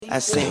I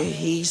say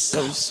he's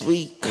so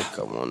sweet,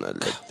 I wanna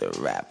lick the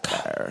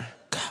rapper.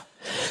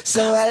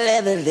 So I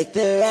let her lick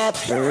the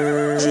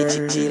rapper.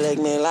 She lick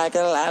me like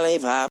a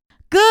lollipop.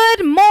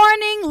 Good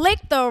morning,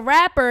 Lick the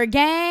Rapper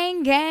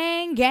gang,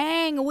 gang,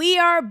 gang. We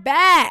are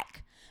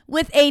back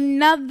with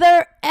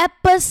another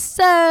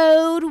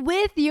episode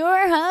with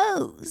your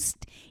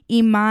host,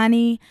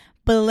 Imani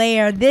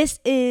Blair. This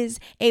is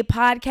a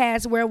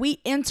podcast where we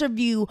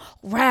interview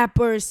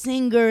rappers,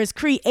 singers,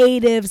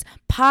 creatives,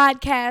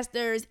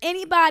 podcasters,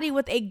 anybody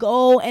with a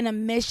goal and a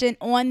mission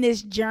on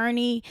this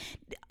journey.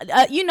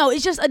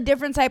 It's just a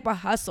different type of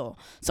hustle.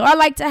 So I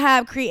like to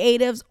have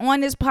creatives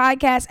on this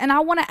podcast, and I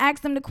want to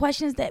ask them the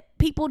questions that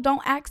people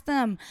don't ask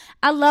them.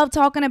 I love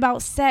talking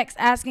about sex,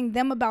 asking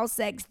them about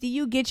sex. Do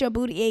you get your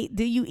booty ate?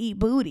 Do you eat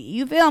booty?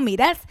 You feel me?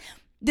 That's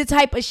the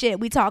type of shit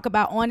we talk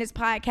about on this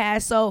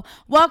podcast. So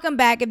welcome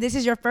back. If this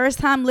is your first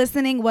time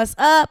listening, what's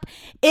up?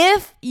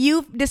 If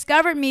you've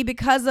discovered me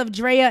because of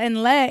Drea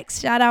and Lex,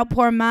 shout out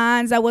Poor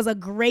Minds. That was a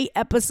great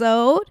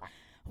episode.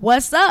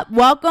 What's up?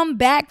 Welcome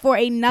back for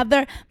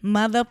another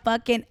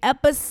motherfucking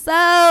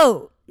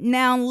episode.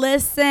 Now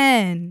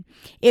listen,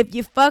 if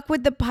you fuck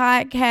with the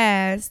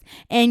podcast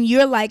and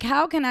you're like,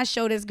 how can I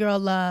show this girl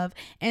love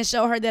and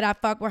show her that I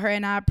fuck with her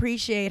and I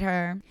appreciate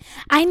her?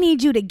 I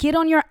need you to get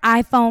on your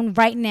iPhone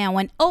right now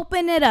and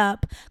open it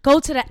up. Go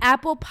to the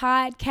Apple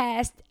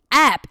Podcast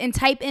app and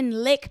type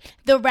in Lick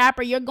the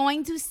Rapper. You're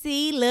going to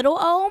see little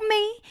old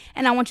me,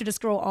 and I want you to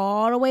scroll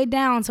all the way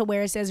down to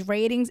where it says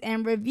ratings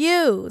and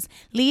reviews.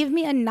 Leave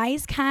me a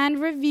nice kind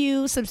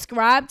review,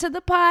 subscribe to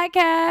the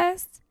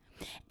podcast,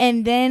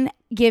 and then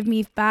give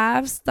me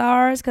 5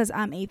 stars because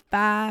I'm a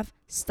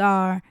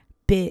 5-star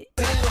bitch.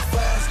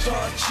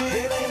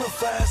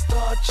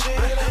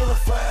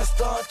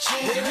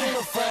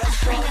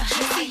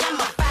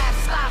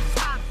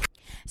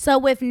 So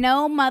with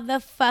no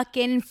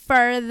motherfucking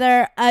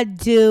further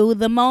ado,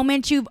 the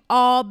moment you've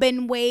all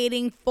been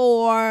waiting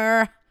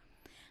for,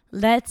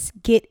 let's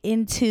get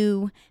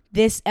into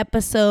this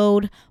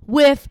episode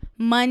with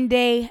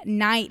Monday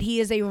Night. He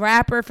is a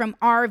rapper from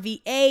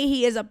RVA.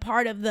 He is a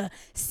part of the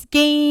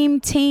Scheme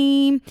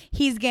team.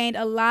 He's gained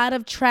a lot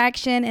of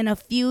traction in a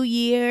few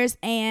years,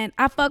 and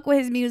I fuck with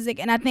his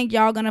music, and I think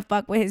y'all gonna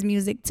fuck with his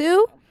music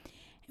too.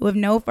 With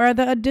no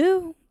further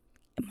ado,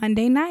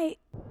 Monday Night.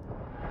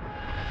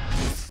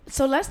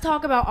 So let's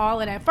talk about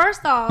all of that.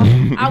 First off,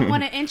 I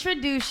want to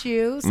introduce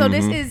you. So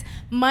this is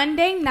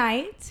Monday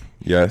Night.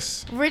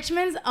 Yes.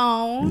 Richmond's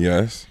own.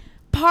 Yes.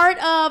 Part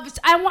of,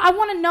 I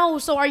want to know,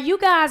 so are you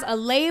guys a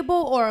label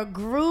or a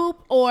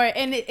group,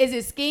 and is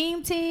it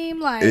Scheme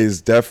Team? Like,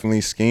 it's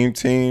definitely Scheme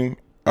Team.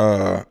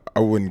 I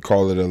wouldn't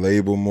call it a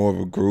label, more of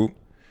a group.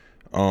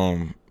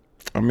 I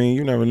mean,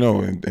 you never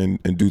know. In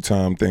due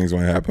time, things will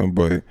happen.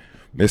 But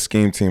this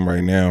Scheme Team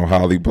right now,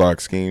 Holly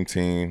Block Scheme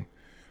Team,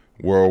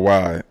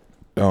 worldwide.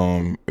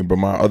 But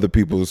my other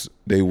people's,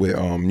 they with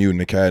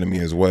Mutant Academy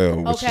as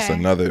well,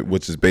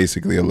 which is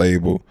basically a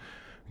label,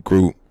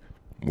 group,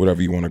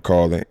 whatever you want to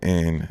call it,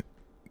 and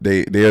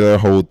they're the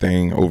whole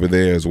thing over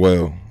there as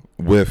well,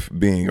 with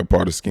being a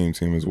part of Scheme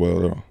Team as well,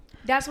 though.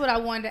 That's what I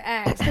wanted to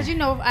ask, because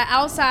an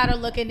outsider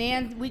looking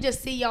in, we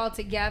just see y'all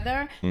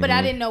together, but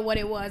I didn't know what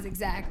it was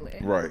exactly.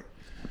 Right.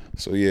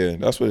 So yeah,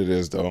 that's what it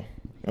is, though.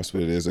 That's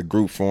what it is. A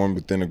group formed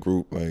within a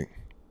group, like.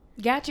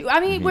 Got you. I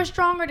mean, we're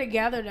stronger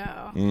together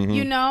though,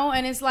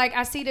 and it's like,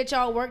 I see that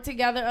y'all work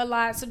together a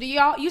lot. So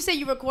you say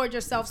you record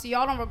yourself, so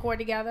y'all don't record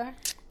together?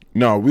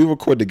 No, we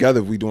record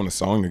together if we doing a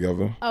song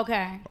together.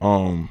 Okay.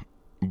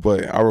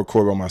 But I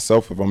record by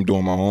myself if I'm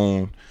doing my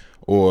own,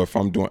 or if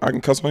I'm doing, I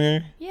can cuss on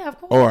here? Yeah, of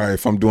course. All right,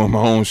 if I'm doing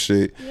my own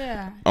shit.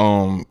 Yeah.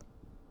 I'll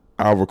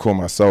record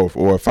myself,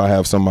 or if I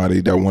have somebody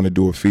that want to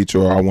do a feature,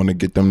 or I want to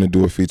get them to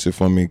do a feature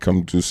for me,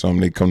 come do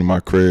something, they come to my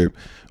crib,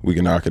 we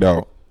can knock it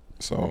out.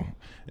 So,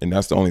 and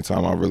that's the only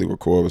time I really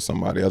record with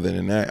somebody. Other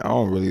than that, I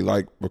don't really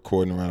like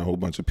recording around a whole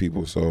bunch of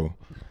people. So,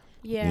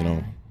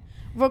 yeah.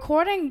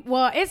 Recording,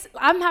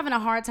 I'm having a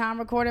hard time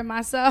recording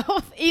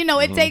myself.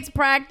 It takes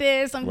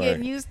practice. I'm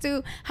getting used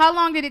to. How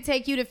long did it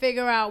take you to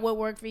figure out what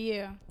worked for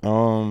you?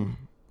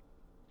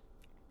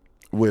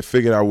 We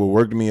figured out what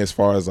worked for me as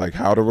far as like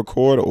how to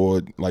record,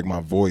 or like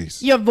my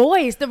voice. Your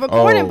voice. The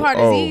recording part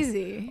is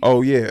easy.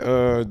 Oh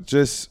yeah.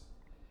 Just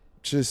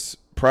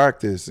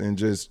practice and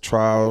just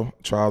trial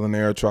and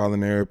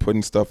error,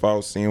 putting stuff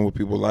out, seeing what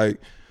people like,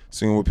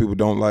 seeing what people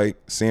don't like,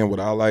 seeing what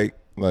I like,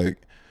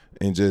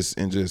 and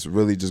just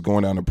really just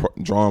going down the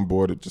drawing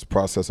board of just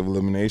process of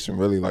elimination.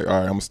 Really, like, all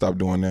right, I'm gonna stop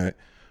doing that.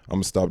 I'm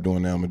gonna stop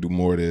doing that. I'm gonna do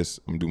more of this.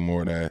 I'm gonna do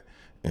more of that.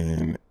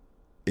 And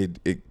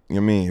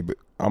but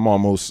I'm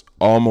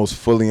almost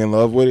fully in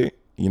love with it,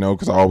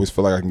 because I always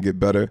feel like I can get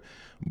better.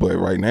 But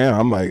right now,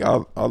 I'm like, I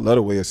love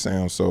the way it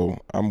sounds, so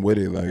I'm with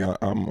it. Like,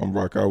 I'm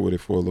rock out with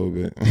it for a little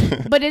bit.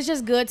 But it's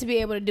just good to be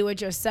able to do it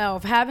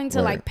yourself. Having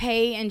to like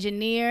pay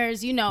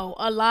engineers,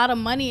 a lot of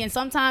money, and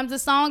sometimes the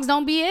songs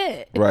don't be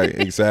it. Right,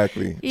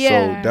 exactly.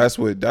 Yeah.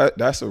 So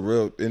that's a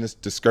real, and it's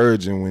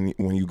discouraging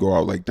when you go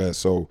out like that.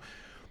 So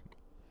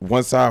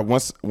once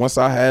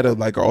I had a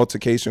like an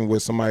altercation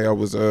with somebody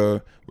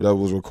that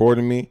was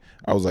recording me,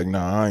 I was like,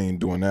 nah, I ain't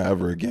doing that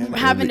ever again.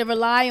 Having to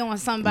rely on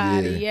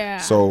somebody, yeah.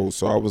 So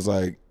I was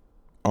like,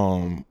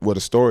 what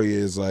the story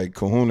is, like,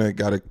 Kahuna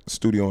got a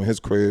studio in his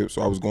crib,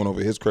 so I was going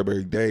over his crib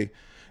every day.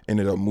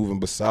 Ended up moving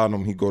beside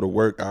him. He go to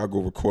work, I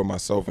go record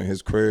myself in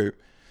his crib,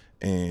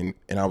 and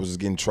I was just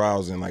getting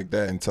trials and like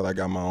that until I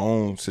got my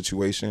own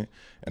situation,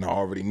 and I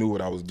already knew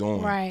what I was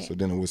doing. Right. So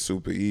then it was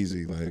super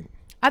easy, like.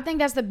 I think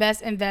that's the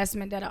best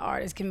investment that an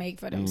artist can make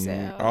for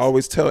themselves. I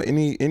always tell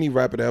any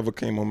rapper that ever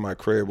came on my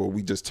crib or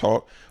we just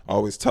talk, I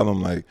always tell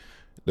them, like,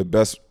 the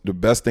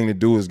best thing to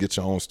do is get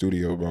your own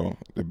studio, bro.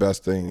 The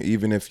best thing,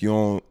 even if you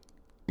don't,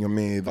 you know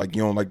what I mean, like,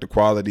 you don't like the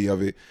quality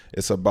of it,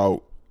 it's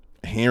about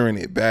hearing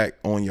it back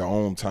on your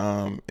own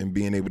time and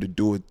being able to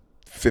do it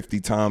 50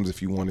 times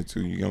if you wanted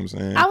to. You know what I'm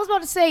saying? I was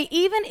about to say,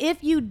 even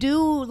if you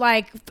do,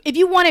 like, if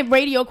you wanted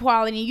radio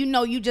quality, you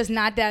know you just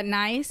not that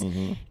nice,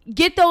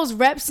 get those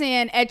reps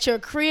in at your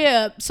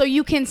crib so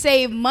you can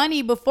save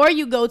money before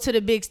you go to the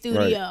big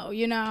studio,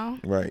 you know?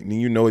 Right.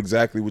 And you know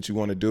exactly what you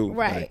want to do.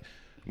 Right. Like,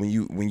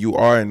 when you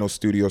are in those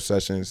studio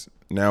sessions,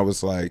 now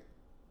it's like,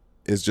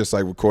 it's just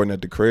like recording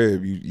at the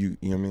crib. You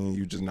know what I mean?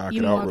 You just knock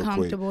it out real quick. You're more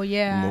comfortable,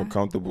 yeah. You're more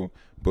comfortable.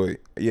 But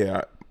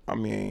yeah, I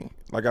mean,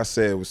 like I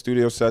said, with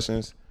studio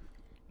sessions,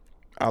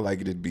 I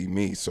like it to be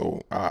me.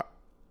 So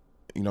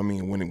you know what I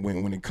mean?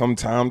 When it come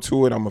time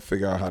to it, I'm gonna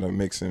figure out how to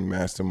mix and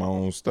master my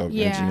own stuff,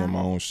 engineer my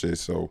own shit.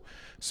 So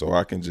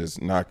I can just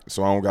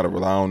so I don't gotta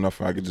rely on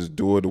nothing. I can just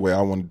do it the way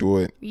I want to do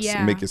it.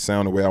 Yeah. Make it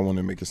sound the way I want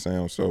to make it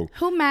sound. So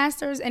who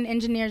masters and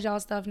engineers y'all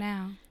stuff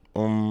now?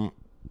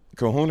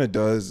 Kahuna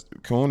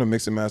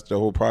mix and master the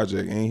whole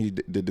project, and he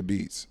did the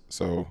beats.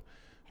 So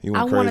he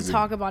went crazy. I want to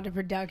talk about the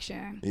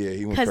production. Yeah,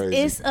 he went crazy.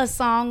 Because it's a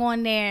song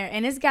on there,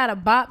 and it's got a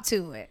bop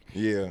to it.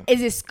 Yeah.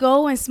 Is it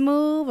Sko and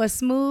Smooth or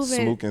Smooth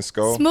and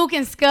Sko? Smook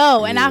and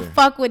Sko, and I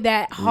fuck with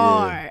that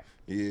hard.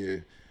 Yeah.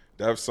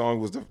 That song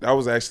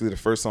was actually the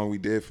first song we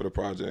did for the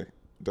project.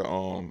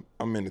 I'm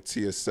in the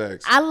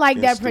TSX. I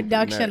like that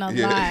production a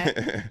lot.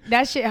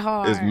 That shit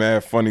hard. It's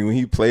mad funny when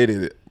he played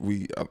it.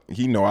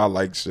 He know I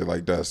like shit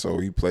like that, so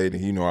he played it.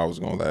 He know I was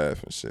gonna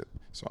laugh and shit.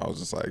 So I was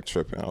just like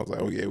tripping. I was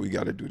like, oh yeah, we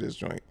got to do this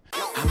joint.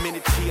 I'm in the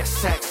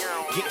TSX,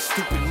 getting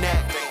stupid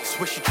nap,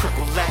 swishy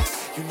triple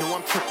laps. You know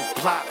I'm triple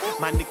block.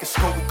 My nigga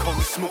Sko, we call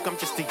me Smook, I'm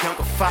just a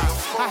younger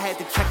fox. I had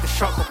to check the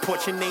shark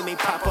report, your name ain't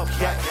pop up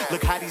yet.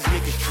 Look how these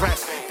niggas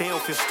dress, they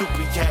don't feel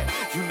stupid yet.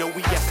 You know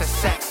we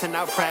SSX and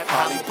I rap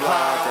Holly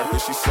Block. I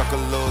heard she suck a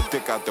little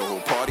dick out the whole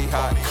party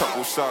hot.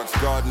 Couple sharks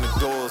guarding the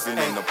doors and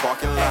in the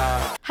parking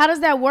lot. How does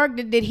that work?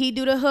 Did he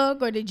do the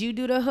hook or did you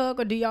do the hook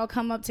or do y'all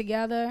come up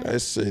together?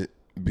 That shit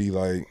be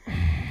like,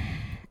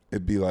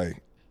 it'd be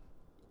like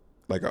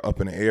a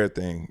up in the air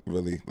thing,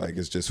 really. Like,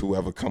 it's just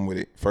whoever come with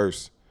it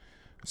first.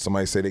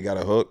 Somebody say they got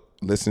a hook,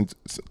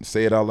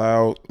 say it out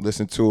loud,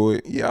 listen to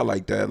it. Yeah, I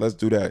like that. Let's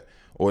do that.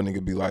 Or a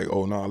nigga be like,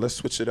 oh no, let's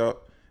switch it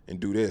up and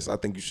do this. I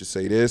think you should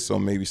say this or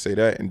maybe say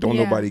that. And don't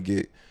nobody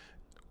get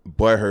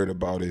butthurt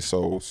about it.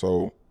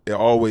 So it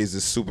always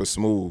is super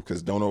smooth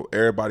because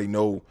everybody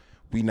know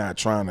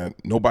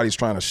nobody's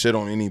trying to shit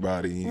on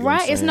anybody. You know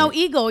right. It's no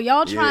ego.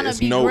 Y'all trying to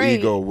be no great.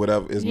 ego,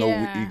 whatever. It's no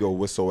ego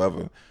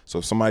whatsoever. So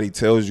if somebody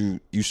tells you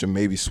should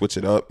maybe switch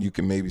it up, you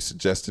can maybe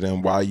suggest to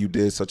them why you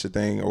did such a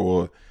thing,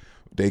 or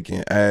they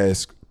can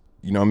ask,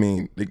 you know what I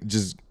mean? They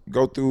just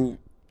go through,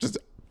 just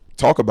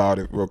talk about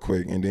it real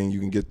quick, and then you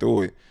can get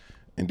through it,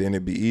 and then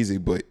it'd be easy.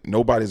 But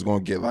nobody's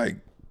gonna get like,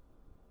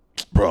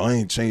 bro, I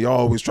ain't changed. Y'all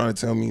always trying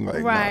to tell me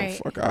like, nah,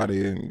 fuck out of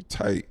here, and you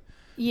tight.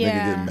 Yeah.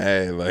 Nigga get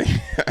mad, like.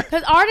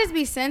 Cause artists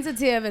be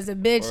sensitive as a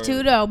bitch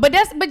too, though. But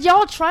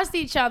y'all trust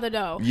each other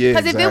though. Yeah.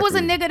 Cause if it was a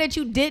nigga that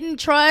you didn't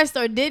trust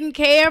or didn't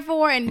care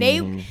for, and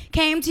they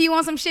came to you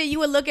on some shit, you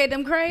would look at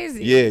them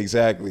crazy. Yeah,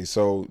 exactly.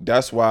 So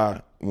that's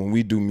why when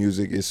we do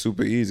music, it's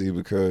super easy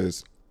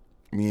because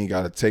we ain't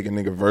gotta take a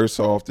nigga verse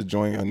off the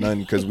joint or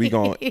nothing. Cause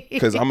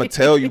cause I'm gonna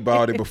tell you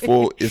about it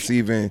before it's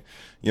even,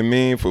 you know what I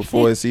mean?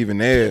 Before it's even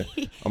there,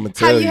 I'm gonna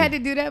tell you. How you had to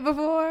do that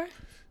before?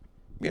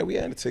 Yeah, we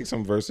had to take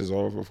some verses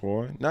off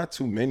before. Not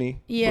too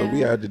many. Yeah. But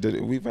we've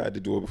had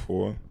to do it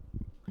before.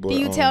 But, do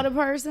you tell the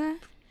person?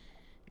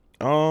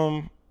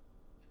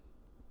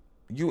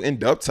 You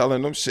end up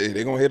telling them shit.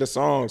 They gonna hear the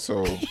song,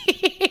 so.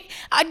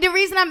 The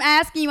reason I'm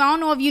asking you, I don't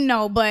know if you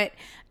know, but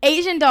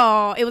Asian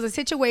Doll, it was a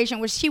situation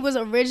where she was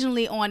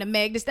originally on a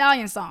Meg Thee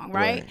Stallion song,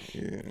 right?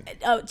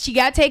 Yeah. She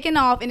got taken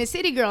off and the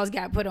City Girls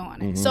got put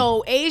on it.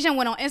 So Asian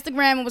went on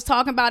Instagram and was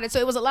talking about it. So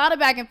it was a lot of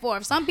back and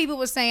forth. Some people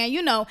were saying,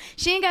 you know,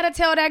 she ain't got to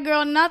tell that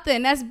girl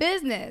nothing. That's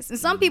business. And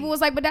some people was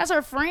like, but that's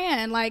her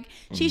friend. Like,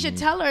 she should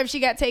tell her if she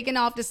got taken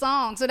off the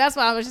song. So that's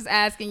why I was just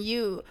asking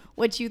you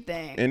what you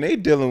think. And they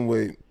dealing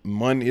with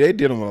money. They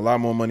dealing with a lot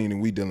more money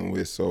than we dealing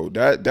with. So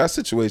that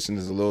situation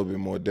is a little bit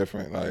more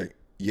different. Like,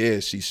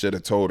 yeah, she should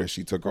have told her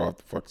she took off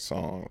the fucking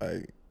song,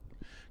 like,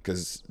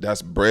 cause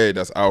that's bread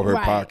that's out her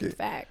pocket.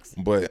 Facts.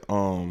 But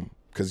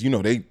cause you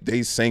know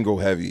they single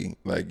heavy,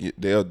 like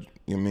they'll,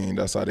 you know what I mean,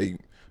 that's how they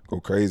go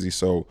crazy.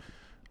 So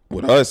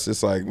with us,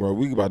 it's like, bro,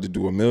 we about to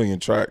do 1 million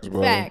tracks,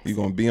 bro. Facts. You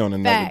gonna be on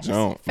another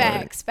jump.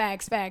 Facts.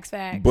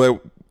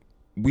 But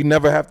we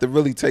never have to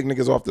really take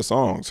niggas off the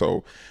song.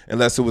 So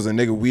unless it was a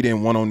nigga we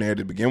didn't want on there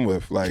to begin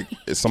with, like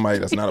it's somebody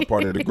that's not a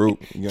part of the group.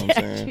 You know what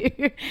I'm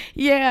saying?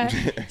 Yeah.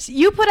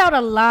 You put out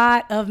a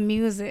lot of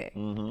music.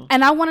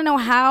 And I want to know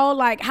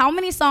how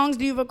many songs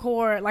do you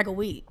record like a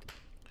week?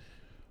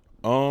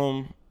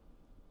 I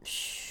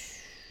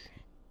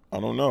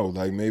don't know.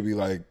 Like maybe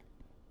like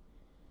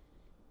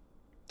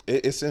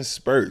it's in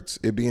spurts.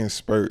 It be in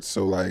spurts.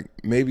 So like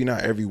maybe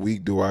not every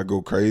week do I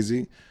go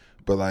crazy,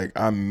 but like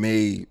I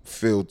may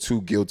feel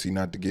too guilty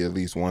not to get at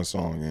least one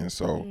song in.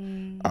 So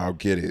I'll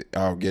get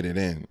it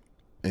in.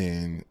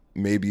 And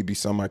maybe it be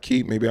something I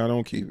keep, maybe I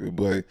don't keep it.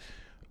 But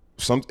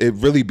it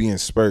really be in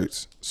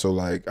spurts. So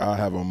like I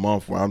have a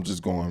month where I'm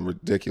just going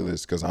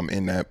ridiculous because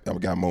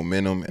I've got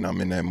momentum and I'm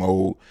in that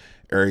mode.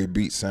 Every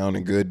beat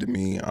sounding good to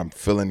me. I'm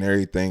feeling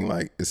everything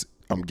like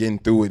I'm getting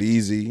through it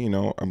easy, you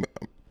know. I'm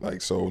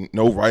like, so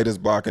no writer's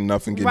block or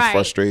nothing, getting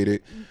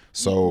frustrated.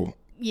 So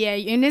yeah,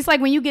 and it's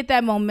like when you get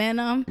that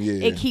momentum,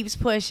 yeah, it keeps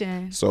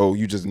pushing. So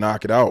you just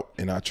knock it out,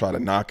 and I try to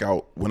knock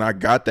out. When I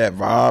got that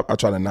vibe, I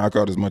try to knock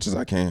out as much as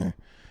I can.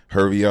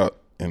 Hurry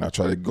up, and I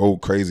try to go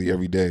crazy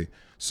every day.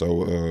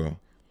 So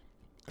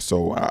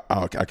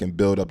I can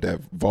build up that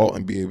vault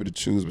and be able to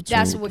choose between.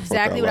 That's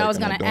exactly what I was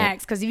gonna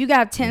ask. Because if you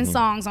got 10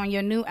 songs on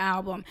your new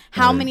album,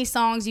 how many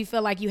songs you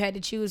feel like you had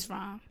to choose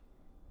from?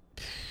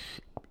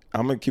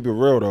 I'm gonna keep it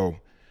real though.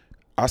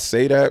 I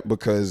say that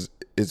because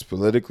it's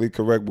politically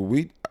correct, but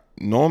we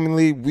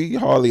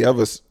hardly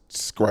ever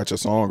scratch a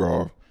song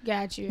off.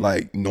 Got you.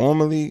 Like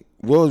normally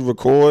we'll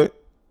record,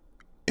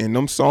 and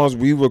them songs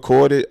we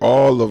recorded,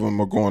 all of them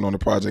are going on the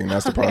project, and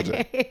that's the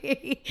project.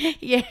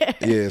 Yeah.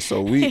 Yeah.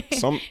 So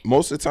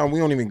most of the time we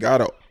don't even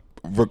gotta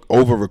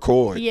over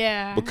record.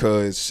 Yeah.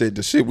 Because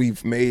the shit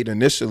we've made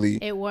initially,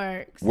 it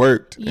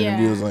worked. Yeah.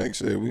 And we was like,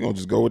 shit, we gonna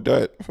just go with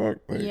that. Fuck.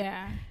 Like,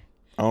 yeah.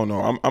 I don't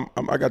know.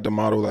 I got the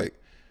motto like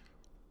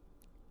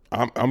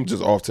I'm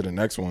just off to the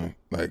next one.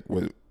 Like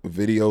with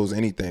videos,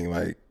 anything.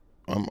 Like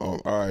I'm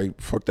all right.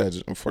 Fuck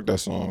that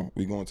song.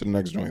 We going to the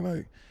next joint.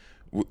 Like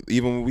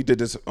even when we did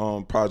this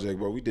project,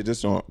 bro, we did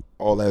this on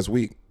all last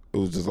week. It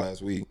was just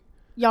last week.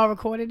 Y'all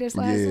recorded this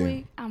last Yeah.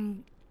 week.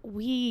 I'm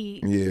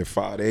weak. Yeah,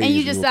 5 days. And you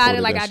we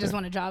decided like recorded I that just shit.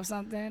 want to drop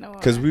something.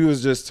 Cause we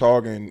was just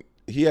talking.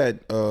 He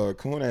had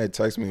Kahuna had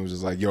texted me and was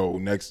just like, "Yo,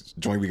 next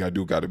joint we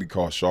gotta be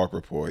called Shark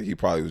Report." He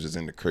probably was just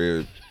in the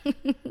crib,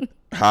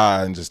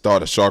 high, and just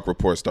thought a Shark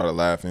Report. Started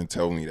laughing, and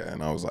told me that,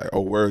 and I was like,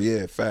 "Oh, word,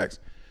 yeah, facts."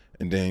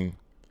 And then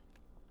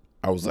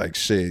I was like,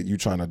 "Shit, you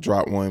trying to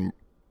drop one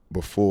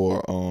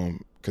before?"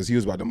 Cause he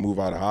was about to move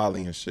out of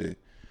Holly and shit.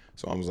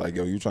 So I was like,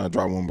 "Yo, you trying to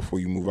drop one before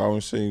you move out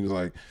and shit?" He was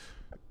like,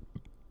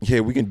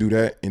 "Yeah, we can do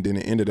that." And then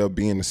it ended up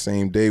being the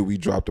same day we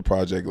dropped the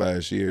project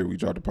last year. We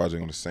dropped the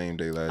project on the same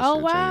day last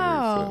year,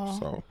 wow. January 5th.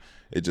 So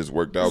it just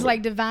worked out. It's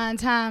like divine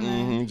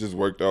timing. It just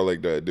worked out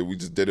like that. We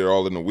just did it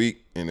all in a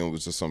week, and it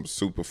was just some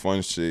super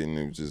fun shit, and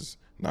it just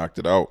knocked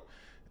it out.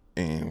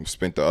 And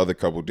spent the other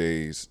couple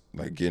days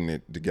like getting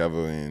it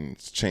together and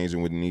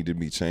changing what needed to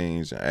be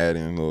changed and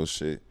adding a little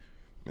shit,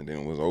 and then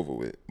it was over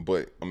with.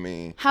 But I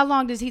mean, How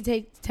long does he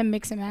take to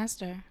mix and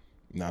master?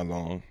 not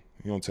long.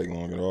 He don't take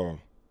long at all.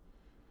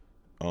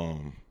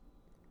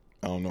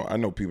 I don't know. I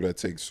know people that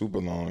take super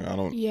long. I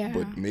don't. Yeah.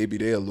 But maybe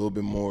they're a little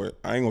bit more.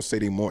 I ain't gonna say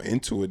they more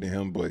into it than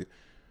him, but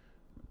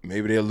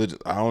maybe they're a little.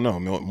 I don't know.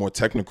 More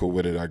technical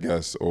with it, I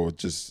guess, or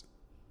just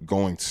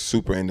going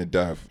super into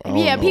depth. I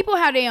don't know. People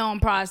have their own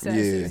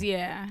processes.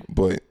 Yeah.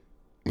 But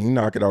he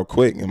knock it out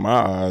quick in my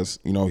eyes.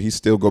 You know, he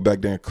still go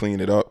back there and clean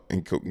it up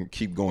and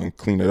keep going,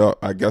 clean it up.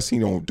 I guess he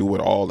don't do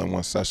it all in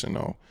one session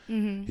though.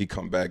 He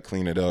come back,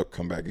 clean it up,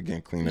 come back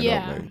again, clean it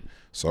up. Like,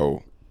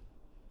 so.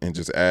 And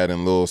just adding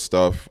little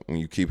stuff when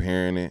you keep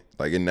hearing it,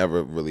 like it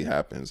never really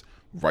happens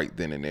right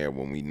then and there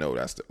when we know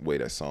that's the way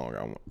that song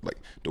I want, like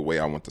the way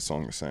I want the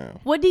song to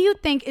sound. What do you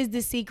think is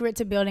the secret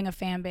to building a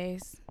fan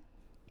base?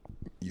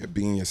 Yeah,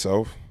 being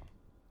yourself.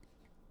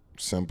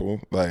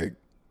 Simple. Like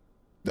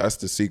that's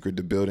the secret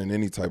to building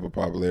any type of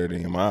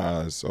popularity in my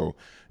eyes. So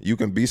you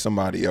can be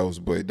somebody else,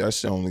 but that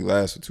shit only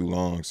lasts for too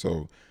long.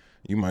 So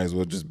you might as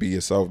well just be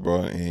yourself,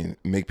 bro, and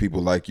make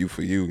people like you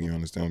for you. You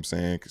understand what I'm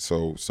saying?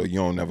 So you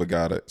don't never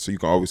gotta. So you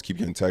can always keep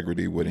your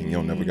integrity with it. And you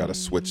don't never gotta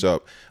switch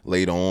up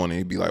later on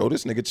and be like, oh,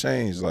 this nigga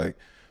changed. Like,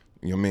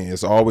 you know what I mean?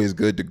 It's always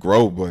good to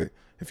grow, but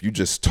if you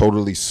just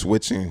totally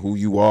switching who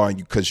you are,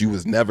 because you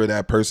was never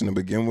that person to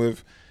begin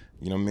with,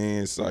 you know what I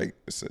mean? It's like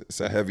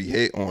it's a heavy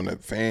hit on the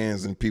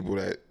fans and people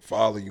that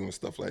follow you and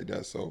stuff like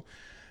that. So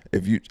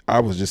I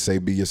would just say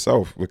be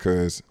yourself,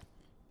 because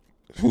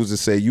who's to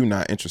say you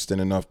not interested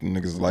enough to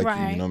niggas like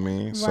you, you know what I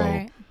mean? So,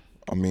 I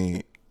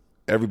mean,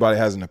 everybody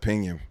has an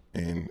opinion,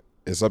 and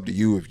it's up to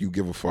you if you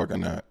give a fuck or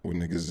not what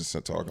niggas is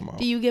talking about.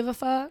 Do you give a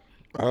fuck?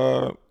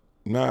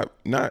 Not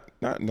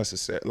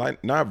necessarily.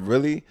 Like, not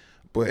really,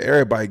 but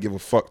everybody give a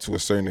fuck to a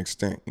certain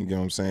extent, you know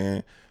what I'm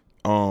saying?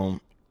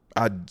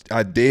 I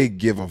did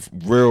give a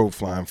real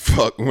flying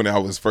fuck when I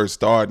was first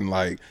starting,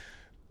 like,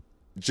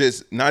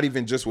 just not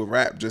even just with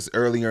rap, just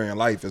earlier in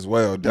life as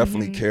well.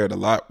 Definitely cared a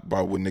lot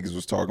about what niggas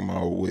was talking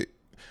about with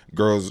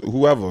girls,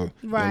 whoever.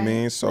 You know what I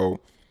mean? So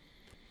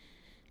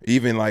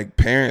even like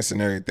parents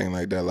and everything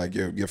like that, like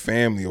your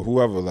family or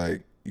whoever,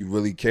 like you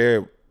really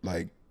care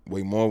like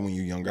way more when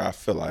you're younger, I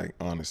feel like,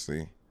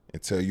 honestly.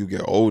 Until you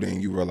get older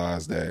and you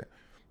realize that,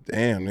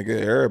 damn,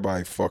 nigga,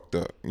 everybody fucked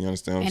up. You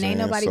understand what I'm saying?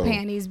 And ain't nobody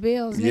paying these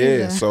bills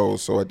Yeah, neither.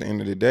 so at the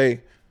end of the day,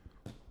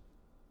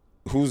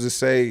 who's to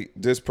say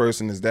this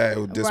person is that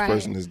or this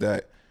person is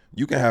that?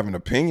 You can have an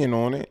opinion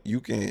on it. You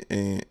can,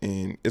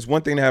 and it's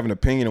one thing to have an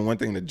opinion and one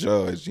thing to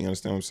judge. You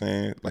understand what I'm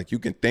saying? Like, you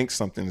can think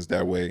something is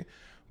that way,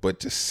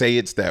 but to say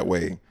it's that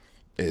way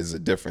is a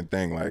different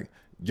thing. Like,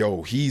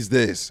 yo, he's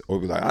this. Or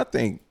be like, I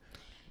think,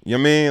 you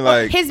know what I mean?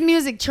 Like, his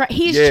music,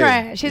 he's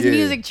trash. His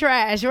music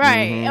trash,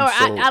 right? Or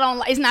so, I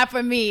don't. It's not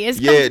for me. It's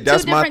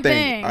that's two my different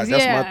thing. things.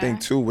 That's my thing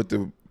too with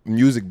the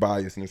music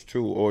biasness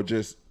too, or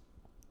just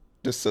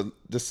I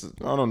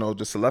don't know,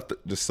 just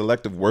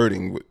selective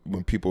wording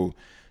when people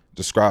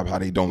describe how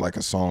they don't like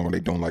a song or they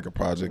don't like a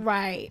project.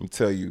 Right. I'm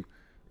tell you,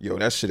 yo,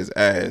 that shit is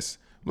ass.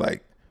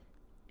 Like,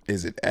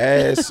 is it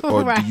ass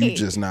or do you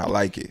just not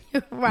like it?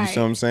 Right. You see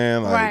what I'm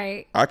saying? Like,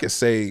 right. I could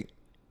say.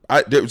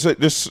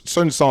 There's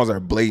certain songs that are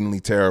blatantly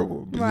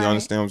terrible. You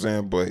understand what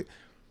I'm saying? But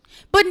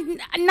not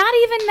even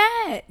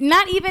that.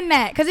 Not even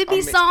that. Because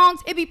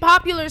it be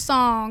popular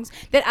songs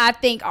that I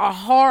think are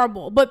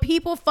horrible, but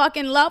people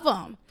fucking love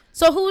them.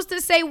 So who's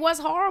to say what's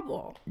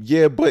horrible?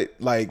 Yeah, but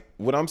like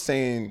what I'm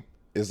saying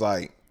is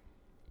like,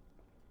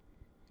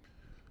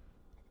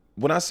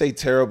 when I say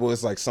terrible,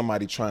 it's like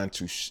somebody trying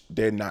to,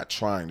 they're not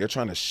trying. They're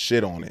trying to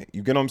shit on it.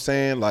 You get what I'm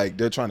saying? Like,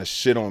 they're trying to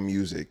shit on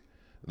music.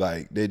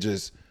 Like, they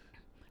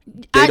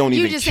don't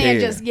even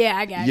care.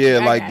 I got you.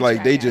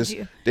 Yeah,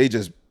 they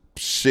just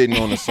shitting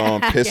on the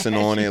song,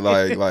 pissing on it.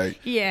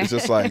 Like yeah. It's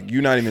just like,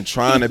 you're not even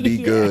trying to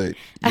be good.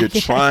 You're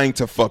trying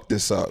to fuck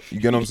this up. You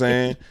get what I'm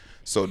saying?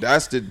 So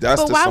that's the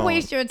But why song.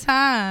 waste your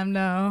time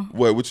though?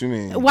 What you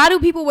mean? Why do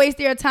people waste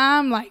their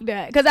time like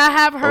that? Because I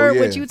have heard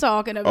what you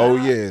talking about. Oh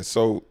yeah,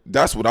 so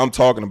that's what I'm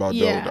talking about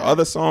though. Yeah. The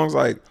other songs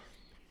like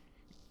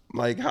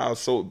how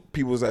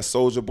people was at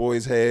Soulja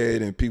Boy's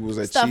head and people was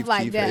at Stuff Chief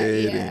like Keef that,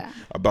 head yeah. and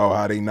about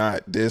how they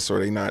not this or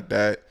they not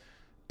that.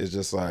 It's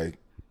just like,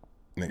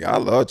 nigga, I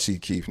love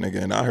Chief Keef,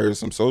 nigga, and I heard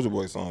some Soulja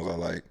Boy songs I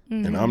like,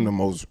 and I'm the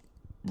most,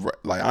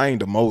 like, I ain't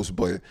the most,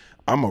 but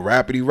I'm a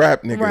rapidy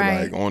rap nigga,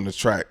 like, on the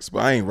tracks, but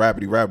I ain't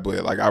rapidy rap,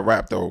 but like, I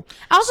rap though.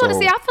 I was going to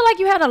say, I feel like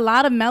you had a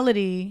lot of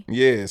melody.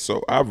 Yeah,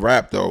 so I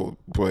rap though,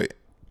 but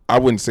I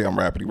wouldn't say I'm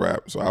rapidy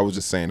rap, so I was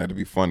just saying that to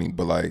be funny,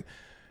 but like,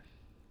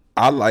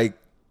 I like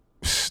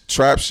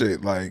trap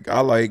shit, like,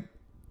 I like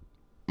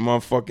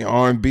motherfucking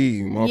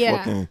R&B,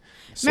 motherfucking. Yeah.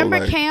 So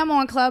remember like, Cam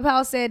on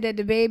Clubhouse said that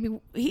the baby,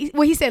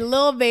 he said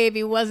Lil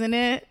Baby, wasn't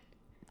it?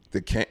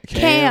 The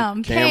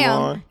Cam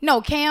on? No,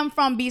 Cam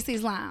from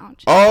BC's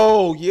Lounge.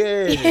 Oh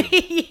yeah.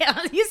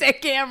 Yeah, you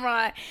said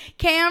Cameron.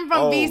 Cam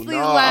from BC's Lounge.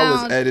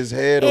 I was at his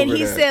head and over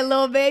he that. said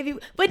Lil Baby.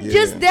 But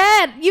just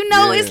that,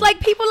 it's like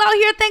people out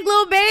here think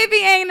Lil Baby,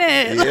 ain't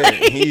it? Yeah,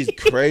 Like, he's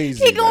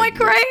crazy. He going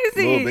crazy.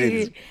 Lil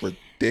Baby's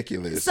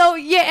ridiculous. So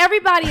yeah,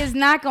 everybody is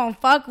not gonna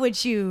fuck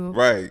with you.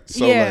 Right.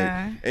 So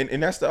yeah. like,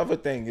 and that's the other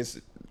thing. It's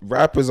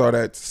rappers are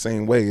that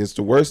same way. It's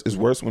the worst. It's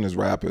worse when it's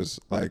rappers.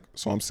 Like,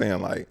 so I'm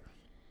saying, like,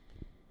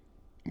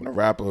 when a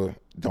rapper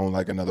don't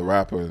like another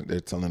rapper,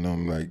 they're telling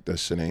them like that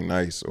shit ain't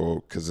nice,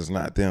 or because it's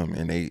not them,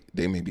 and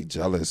they may be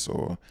jealous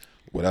or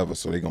whatever.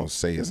 So they gonna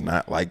say it's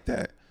not like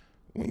that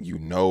when you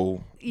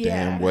know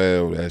damn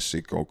well that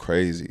shit go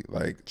crazy.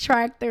 Like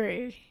Track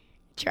 3,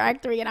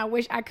 and I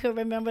wish I could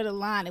remember the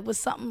line. It was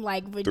something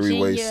like Virginia.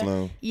 Three-Way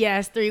Slim.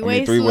 Yes,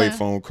 three-way Slim. Three-way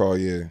phone call.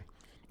 Yeah.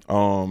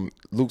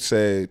 Luke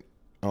said,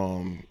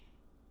 VA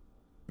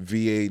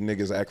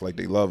niggas act like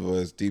they love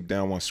us. Deep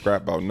down want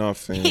scrap about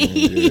nothing.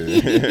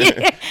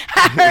 Yeah,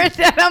 I heard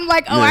that. I'm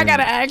like, I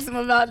gotta ask him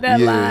about that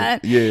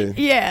line.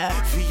 Yeah.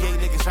 VA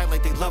niggas act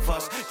like they love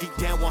us. Deep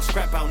down want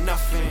scrap about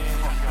nothing.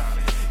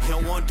 You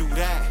don't want to do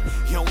that.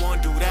 You don't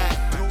want to do that.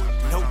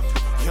 Nope.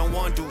 You don't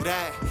want to do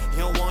that. You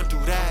don't want to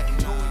do that.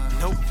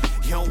 Nope.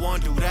 You don't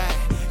want to do that.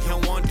 You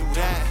don't want to do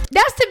that.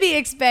 That's to be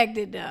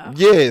expected, though.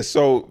 Yeah.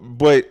 So,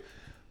 but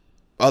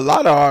a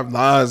lot of our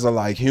lines are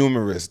like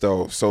humorous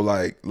though. So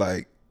like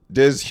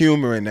there's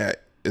humor in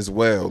that as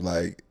well.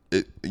 Like,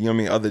 it, you know what I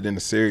mean? Other than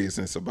the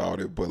seriousness about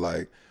it, but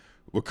like,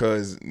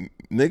 because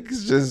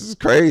niggas just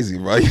crazy,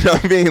 right? You know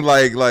what I mean?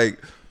 Like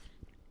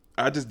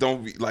I just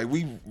don't be, like,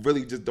 we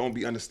really just don't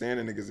be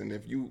understanding niggas. And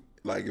if you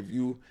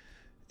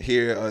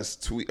hear us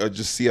tweet or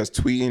just see us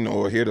tweeting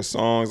or hear the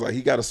songs, like,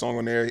 he got a song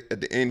on there at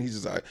the end, he's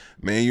just like,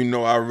 man, you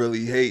know I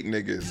really hate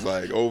niggas,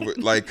 like, over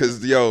like,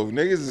 cause yo,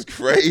 niggas is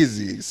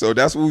crazy. So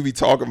that's what we be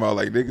talking about,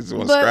 like, niggas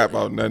want to scrap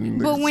out nothing.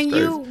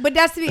 But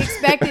that's to be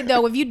expected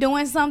though. If you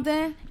doing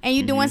something and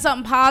you doing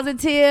something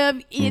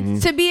positive,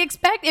 it's to be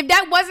expected. If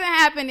that wasn't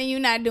happening, you're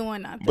not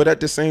doing nothing. But at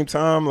the same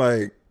time,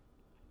 like,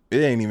 it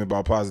ain't even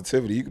about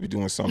positivity. You could be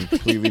doing something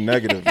completely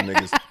negative and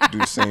niggas do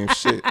the same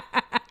shit.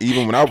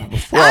 even when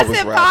before I was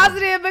said rapping.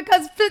 positive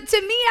because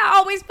to me, I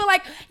always feel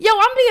like, yo,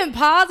 I'm being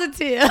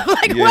positive.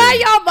 Like, Yeah. why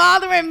y'all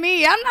bothering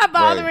me? I'm not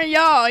bothering Right.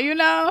 y'all, you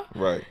know?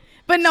 Right.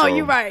 But no, So-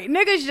 you're right.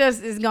 Niggas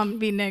just is gonna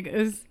be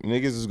niggas.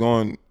 Niggas is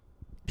going.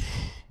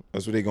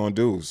 That's what they gonna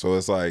do. So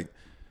it's like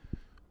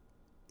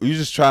we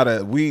just try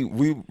to. We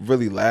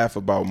really laugh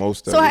about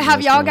most of So it.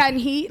 have That's y'all the- gotten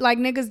heat? Like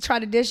niggas try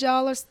to diss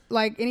y'all or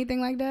like anything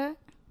like that?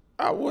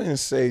 I wouldn't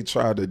say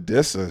try to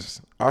diss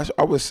us.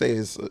 I would say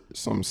it's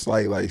some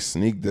slight like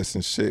sneak diss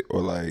and shit,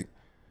 or like,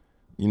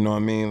 you know what I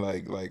mean,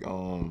 like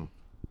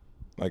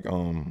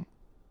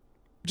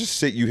just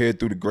shit you hear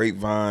through the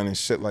grapevine and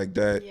shit like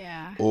that.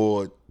 Yeah.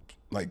 Or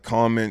like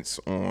comments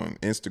on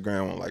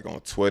Instagram or like on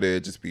Twitter,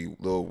 it just be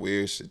little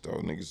weird shit though.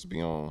 Niggas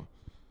be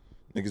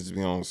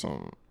on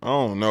some. I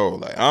don't know.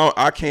 Like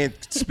I can't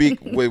speak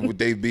with what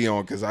they be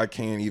on because I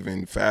can't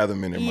even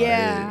fathom it in my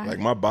Yeah. head. Like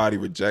my body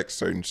rejects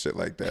certain shit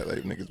like that. Like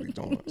niggas be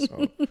doing.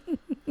 So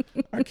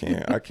I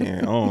can't. I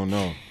don't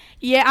know.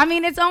 Yeah, I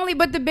mean, it's only,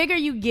 but the bigger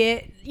you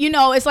get, you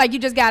know, it's like you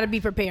just got to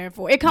be prepared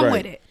for it. It come Right.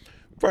 with it.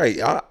 Right.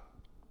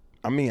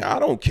 I mean, I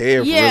don't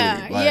care Yeah,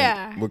 really. Like,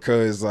 yeah.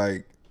 Because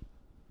like,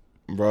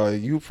 bro,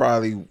 you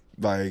probably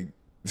like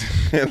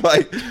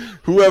like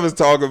whoever's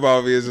talking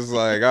about me is just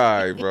like, all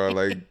right, bro.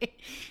 Like,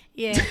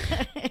 Yeah.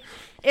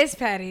 It's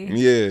petty.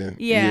 yeah.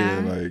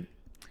 Yeah. Like,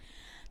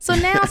 So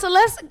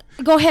let's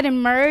go ahead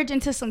and merge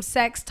into some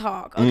sex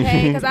talk,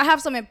 okay? Because I have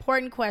some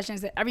important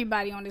questions that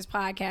everybody on this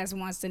podcast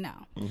wants to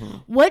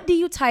know. What do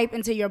you type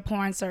into your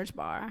porn search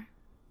bar?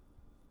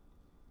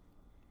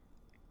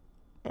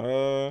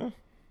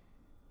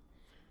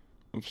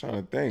 I'm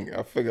trying to think.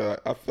 I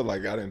feel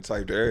like I didn't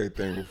type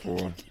everything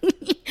before.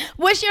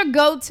 What's your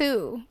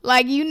go-to?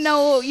 Like, you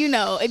know,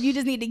 if you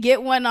just need to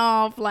get one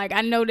off, like,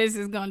 I know this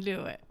is going to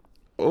do it.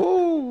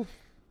 Ooh.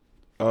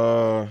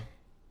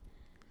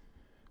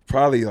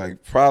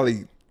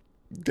 Probably.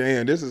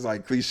 Damn, this is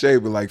like cliche,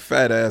 but like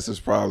fat ass is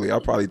probably. I'll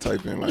probably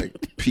type in like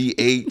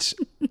PHAT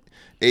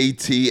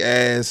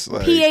ass.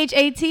 Like,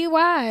 PHAT?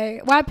 Why?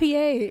 Why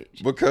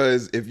PH?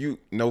 because if you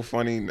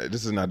funny,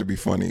 this is not to be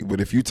funny,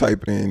 but if you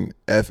type in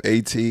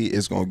FAT,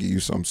 it's gonna give you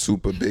some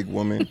super big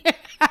woman.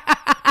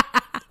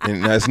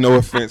 And that's no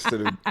offense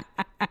to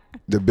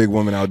the big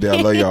woman out there.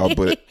 I love y'all,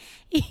 but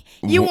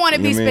You want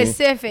to be know what I mean?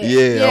 specific.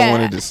 Yeah, I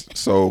wanted to.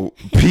 So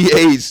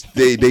PH,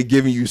 they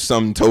giving you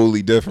something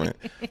totally different,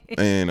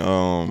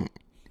 and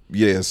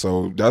yeah.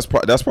 So that's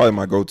probably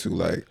my go-to.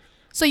 Like,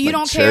 So you like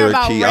don't care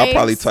about Cherokee. race? I'll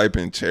probably type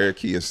in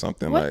Cherokee or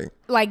something What?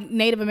 Like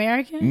Native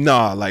American?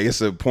 Nah, like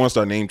it's a porn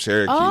star named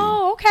Cherokee.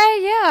 Oh,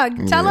 okay,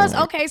 yeah. Tell Yeah. us.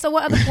 Okay, so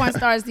what other porn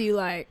stars do you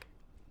like?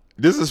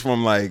 This is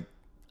from like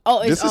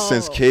Oh, this is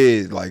since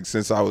kid, like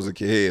since I was a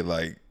kid,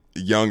 like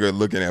younger,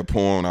 looking at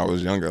porn when I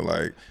was younger.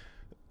 Like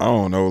I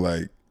don't know,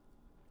 like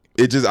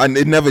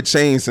it never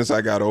changed since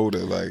I got older.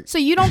 Like So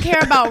you don't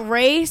care about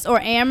race or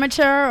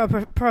amateur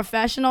or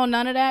professional,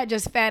 none of that,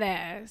 just fat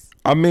ass.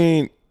 I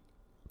mean,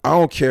 I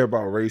don't care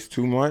about race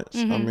too much.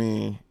 Mm-hmm. I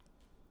mean,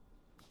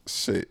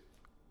 shit,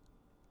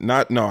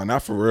 not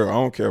for real. I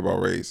don't care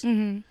about race.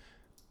 Mm-hmm.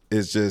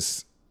 It's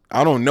just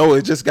I don't know.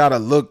 It just gotta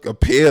look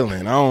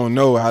appealing. I don't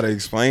know how to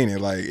explain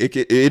it. Like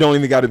it don't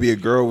even got to be a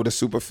girl with a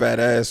super fat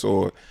ass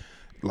or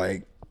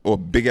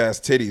big ass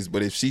titties.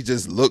 But if she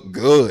just look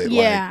good,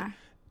 Yeah. like,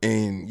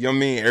 and you know what I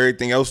mean,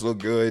 everything else look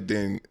good,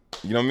 then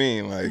you know what I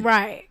mean. Like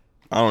Right.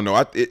 I don't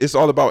know. It's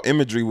all about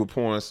imagery with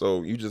porn.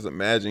 So you just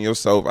imagine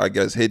yourself, I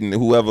guess, hitting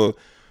whoever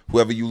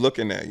you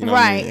looking at. You know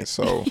what I mean? Right.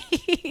 So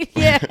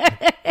Yeah.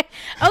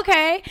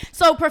 Okay.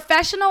 So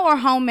professional or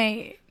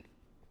homemade?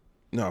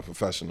 no,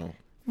 professional.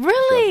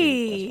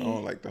 Really? I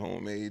don't like the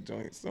homemade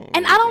joints.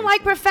 And I don't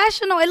like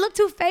professional. It looked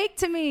too fake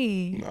to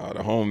me. Nah,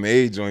 the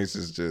homemade joints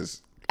is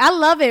just. I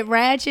love it.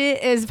 Ratchet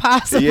as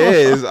possible.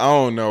 Yeah, I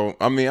don't know.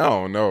 I mean, I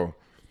don't know.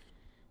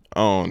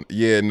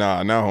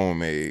 Not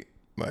homemade.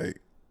 Like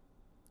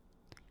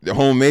the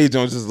homemade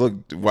joints just look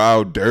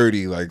wild,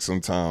 dirty. Like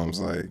sometimes,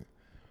 like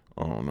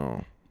I don't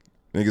know.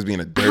 Niggas be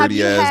in a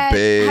dirty ass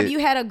bed. Have you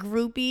had a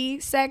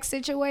groupie sex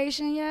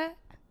situation yet?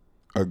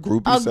 A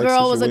groupie A sex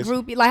girl was a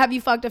situation? groupie. Like, have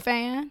you fucked a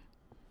fan?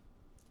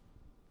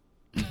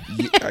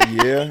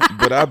 Yeah,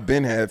 but I've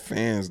been had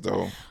fans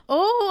though.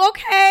 Oh,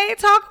 okay.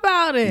 Talk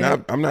about it.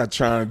 I'm not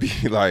trying to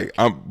be like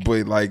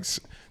but like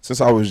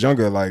since I was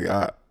younger,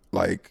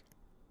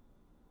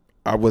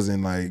 I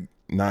wasn't like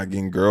not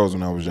getting girls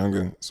when I was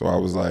younger. So I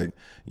was like,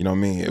 you know what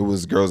I mean? It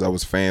was girls that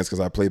was fans because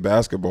I played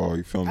basketball.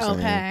 You feel what I'm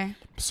saying? Okay.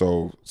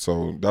 So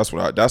that's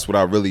what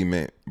I really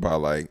meant by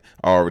like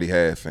I already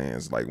had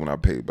fans. Like when I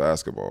played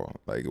basketball,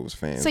 like it was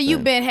fans. So you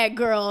been had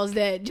girls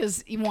that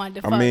just you wanted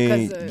to fuck. I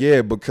mean,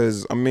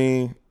 because I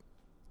mean,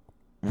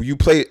 when you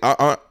play,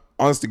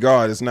 honest to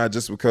God, it's not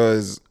just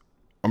because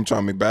I'm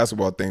trying to make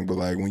basketball thing, but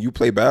like when you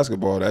play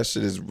basketball, that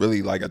shit is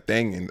really like a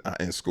thing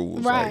in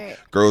schools. Right.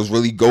 Like girls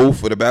really go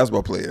for the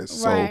basketball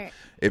players. Right. So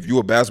if you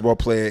a basketball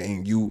player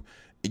and you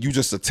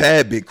just a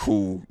tad bit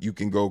cool, you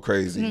can go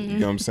crazy. You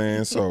know what I'm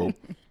saying? So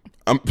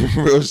I'm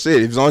real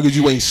shit. As long as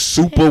you ain't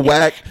super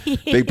whack,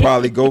 they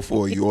probably go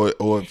for you.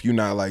 Or if you're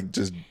not like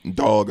just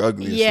dog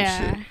ugly or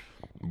some shit.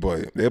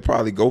 but they'll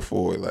probably go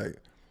for it. Like,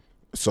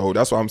 so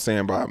that's what I'm saying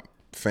about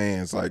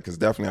fans. Like, because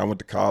definitely I went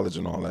to college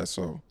and all that.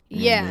 So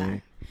you know what I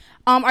mean?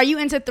 Are you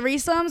into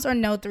threesomes or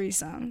no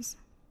threesomes?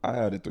 I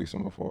had a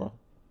threesome before.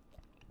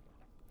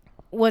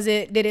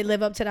 Did it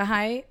live up to the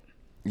hype?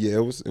 Yeah,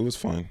 it was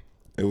fun.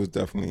 It was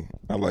definitely,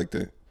 I liked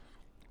it.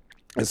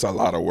 It's a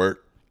lot of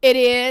work. It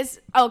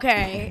is?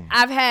 Okay.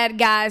 I've had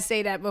guys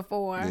say that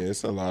before. Yeah,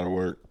 it's a lot of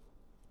work.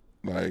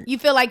 Like, you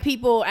feel like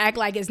people act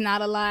like it's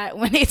not a lot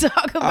when they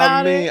talk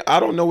about it? I mean, I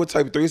don't know what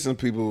type of threesome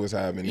people was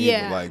having either.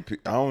 Yeah. Like,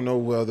 I don't know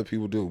what other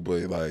people do,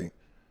 but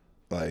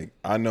like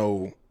I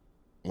know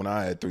when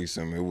I had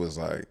threesome, it was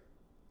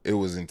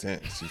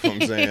intense. You know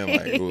what I'm saying?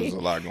 Like, it was a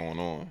lot going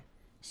on.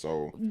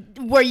 So,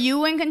 were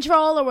you in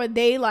control or were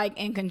they like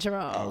in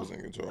control? I was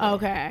in control.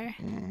 Okay.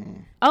 Mm-hmm.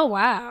 Oh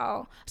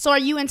wow. So are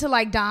you into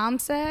like dom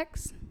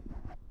sex?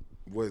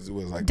 Was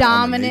like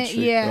dominant? dominatrix?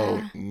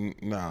 Yeah. Oh,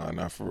 nah,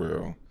 not for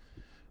real.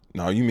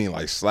 No, you mean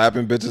like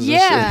slapping bitches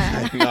Yeah.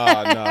 and shit?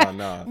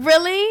 Nah.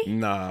 Really?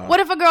 Nah. What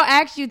if a girl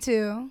asked you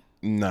to?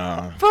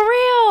 Nah. For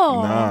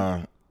real?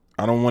 Nah.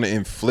 I don't want to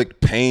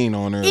inflict pain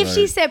on her. If like,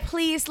 she said,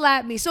 please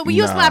slap me. So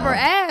you'll slap her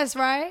ass,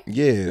 right?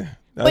 Yeah.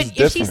 That's But different.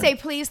 if she say,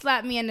 please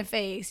slap me in the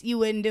face, you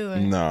wouldn't do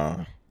it?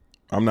 Nah.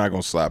 I'm not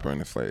going to slap her in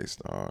the face,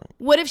 dog.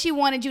 What if she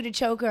wanted you to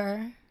choke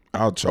her?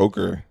 I'll choke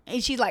her.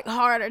 And she's like,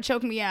 harder,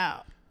 choke me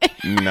out.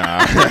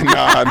 Nah.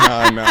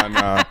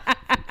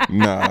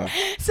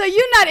 So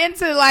you're not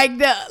into like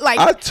the like.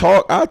 I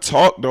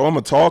talk though. I'm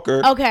a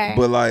talker. Okay.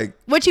 But like,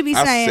 what you be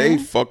saying? I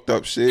say fucked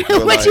up shit.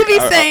 But What like, you be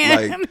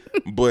saying?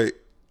 But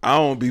I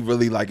don't be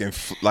really like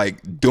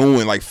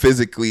doing like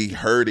physically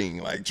hurting,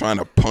 like trying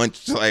to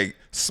punch, like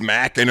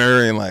smacking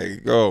her and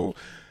like, yo.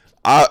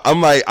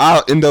 I'm like,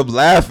 I'll end up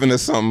laughing or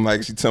something.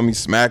 Like, she tell me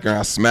smack her,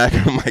 I smack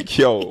her. I'm like,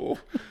 yo,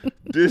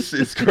 this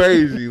is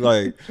crazy.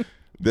 Like,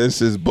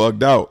 this is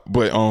bugged out.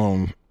 But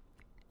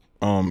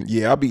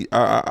yeah,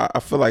 I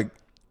feel like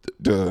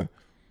the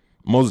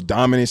most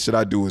dominant shit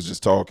I do is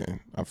just talking.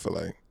 I feel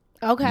like.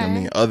 Okay. You know what I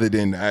mean? Other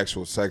than the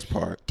actual sex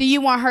part. Do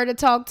you want her to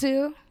talk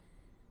too?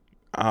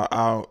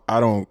 I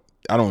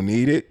don't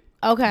need it.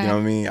 Okay. You know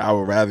what I mean? I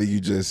would rather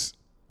you just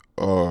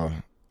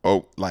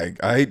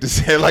like, I hate to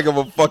say it, like I'm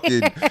a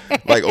fucking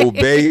like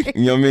obey.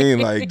 You know what I mean?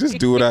 Like, just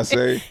do what I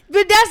say.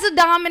 But that's a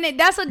dominant.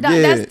 That's what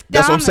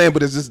I'm saying.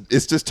 But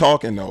it's just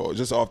talking though.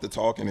 Just off the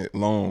talking it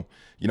alone.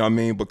 You know what I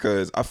mean?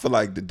 Because I feel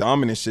like the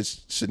dominant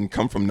shit shouldn't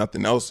come from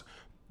nothing else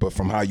but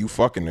from how you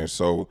fucking her.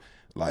 So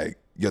like,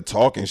 your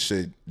talking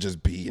should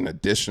just be an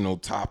additional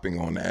topping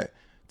on that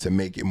to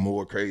make it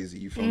more crazy.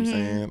 You feel what I'm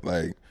saying?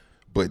 Like,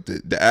 but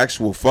the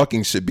actual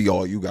fucking should be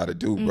all you gotta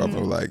do, brother.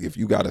 Like, if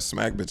you gotta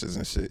smack bitches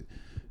and shit,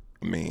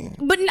 I mean.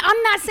 But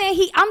I'm not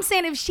saying I'm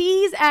saying if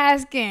she's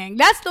asking.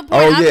 That's the point.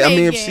 Oh yeah, I'm I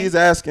mean, if making. she's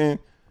asking,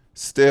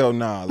 still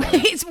nah. Like,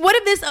 what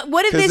if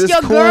this it's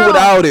your cool girl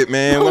without it,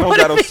 man. We don't What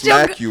if gotta it's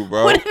your smack you,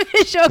 bro. What if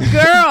it's your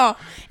girl?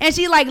 And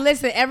she like,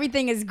 listen,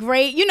 everything is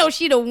great. You know,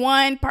 she the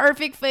one,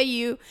 perfect for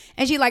you.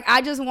 And she like,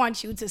 I just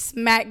want you to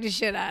smack the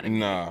shit out of me.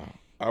 Nah,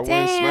 I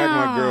wouldn't smack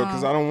my girl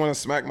because I don't want to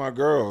smack my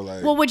girl.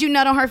 Like, well, would you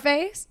nut on her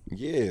face?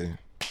 yeah.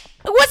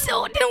 What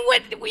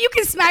you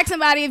can smack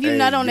somebody if you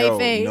nut on their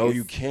face. No,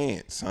 you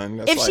can't, son.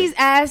 That's if like, she's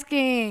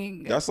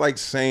asking. That's like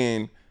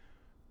saying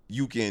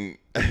you can,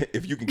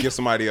 if you can give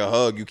somebody a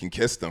hug, you can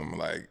kiss them.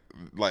 Like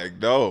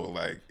no,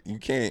 like you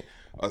can't.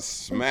 A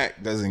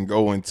smack doesn't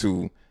go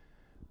into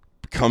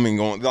coming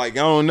on. Like,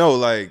 I don't know.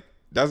 Like,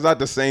 that's not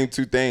the same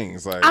two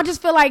things. Like, I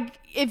just feel like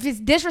if it's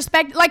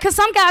disrespect, like, cause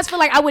some guys feel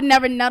like I would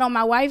never nut on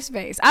my wife's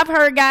face. I've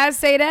heard guys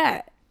say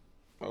that.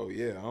 Oh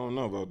yeah, I don't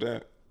know about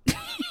that.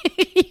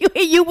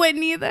 You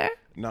wouldn't either?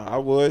 No, I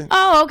would.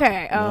 Oh,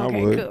 okay. No, Oh, I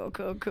okay.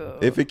 would. Cool.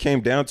 If it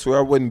came down to it,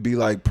 I wouldn't be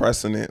like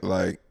pressing it,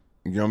 like,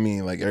 you know what I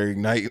mean? Like every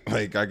night,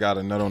 like I got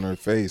a nut on her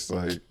face.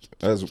 Like,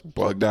 that's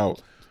bugged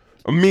out.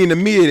 I mean, to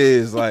me it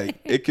is like,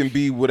 it can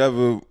be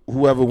whoever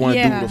want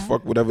to do the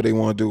fuck whatever they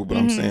want to do. But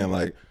I'm saying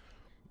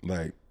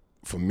like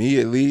for me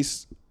at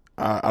least,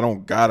 I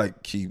don't gotta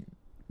keep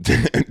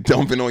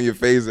dumping on your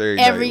face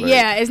every night.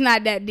 Like, it's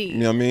not that deep. You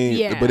know what I mean?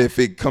 Yeah. But if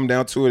it come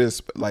down to it,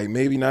 it's like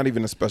maybe not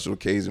even a special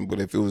occasion, but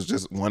if it was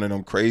just one of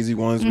them crazy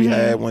ones we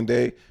had one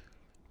day,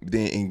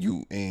 then and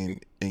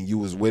you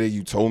was with it,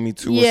 you told me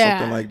to or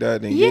something like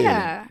that, then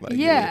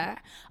yeah.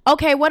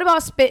 Okay, what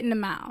about spit in the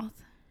mouth?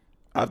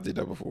 I've did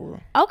that before.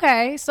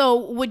 Okay,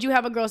 so would you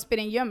have a girl spit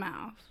in your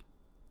mouth?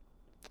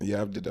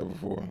 Yeah, I've did that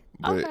before.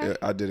 But Okay.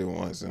 I did it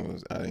once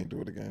and I didn't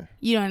do it again.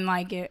 You didn't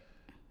like it?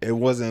 It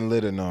wasn't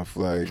lit enough.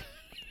 Like,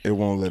 it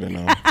won't lit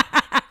enough.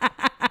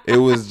 It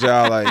was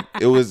just like,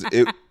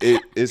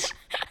 it's,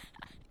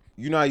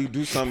 you know how you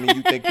do something and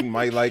you think you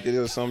might like it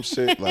or some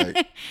shit?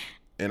 Like,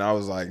 and I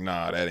was like,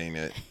 nah, that ain't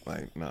it.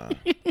 Like, nah,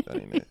 that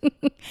ain't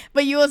it.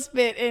 But you'll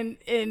spit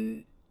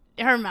in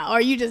her mouth, or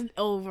you just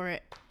over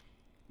it?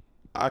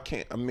 I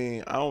can't, I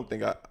mean, I don't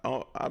think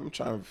I'm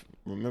trying to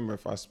remember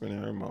if I spit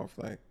in her mouth.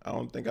 Like, I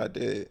don't think I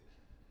did.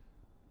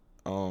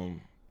 Some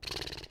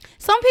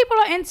people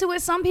are into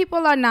it, some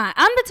people are not.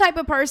 I'm the type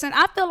of person,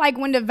 I feel like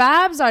when the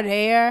vibes are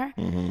there,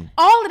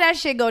 all of that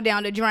shit go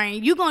down the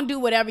drain. You gonna do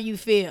whatever you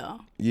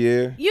feel.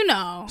 Yeah. You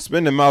know.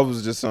 Spin the mouth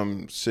was just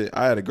some shit.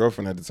 I had a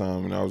girlfriend at the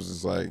time, and I was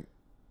just like,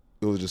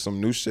 it was just some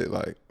new shit,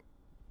 like,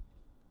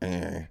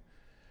 and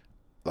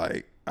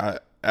like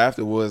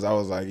afterwards, I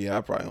was like, yeah,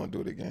 I probably don't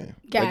do it again.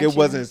 Gotcha. Like, it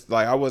wasn't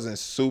like I wasn't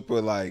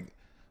super like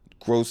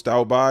grossed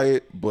out by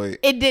it, but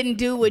it didn't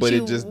do what but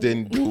you. it just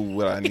didn't do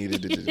what I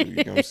needed it to do.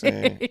 You know what I'm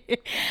saying?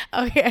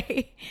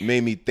 Okay.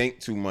 Made me think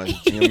too much.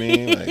 You know what I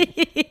mean?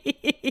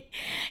 Like,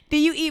 do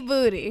you eat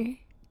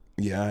booty?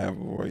 yeah, I have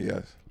before.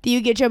 Yes, Do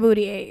you get your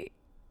booty ate?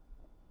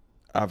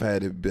 I've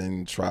had it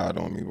been tried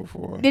on me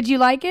before. Did you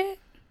like it?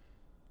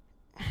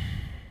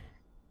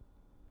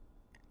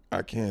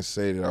 I can't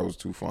say that I was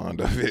too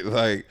fond of it.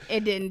 Like,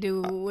 It didn't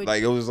do what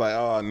like it was like,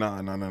 oh no.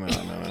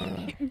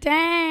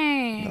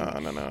 Dang.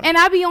 No. And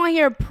I be on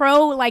here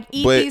pro like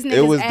eat But these niggas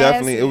it was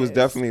asses.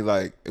 definitely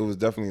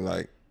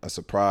like a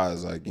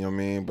surprise, like, you know what I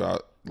mean?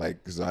 But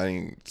cause I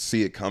didn't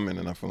see it coming,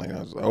 and I feel like I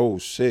was like, oh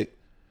shit.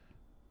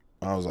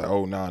 I was like,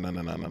 oh no. You know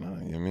what I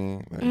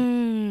mean? Like,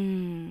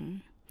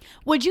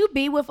 Would you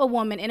be with a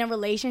woman in a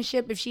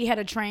relationship if she had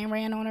a train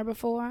ran on her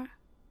before?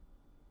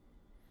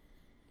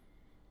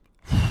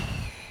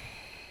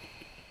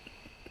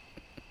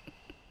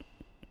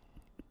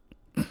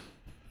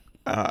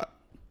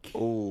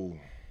 oh.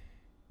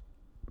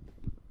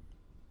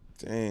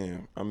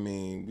 Damn. I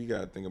mean, we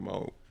gotta think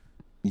about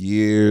the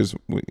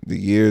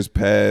years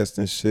passed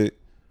and shit.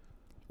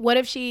 What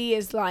if she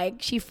is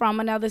like, she from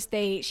another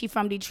state, she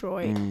from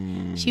Detroit,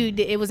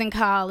 it was in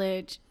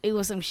college, it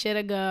was some shit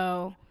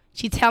ago,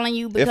 she telling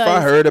you because... If I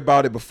heard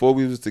about it before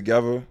we was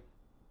together,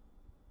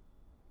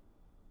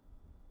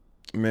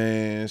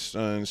 man,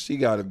 son, she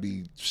gotta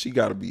be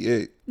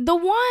it. The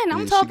one, I'm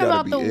Yeah, she talking gotta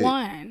about be the it.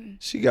 one.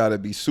 She gotta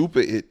be super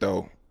it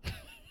though.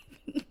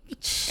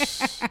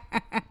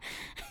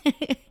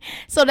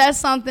 So that's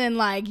something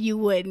like you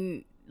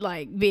wouldn't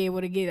like be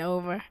able to get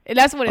over.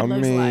 That's what it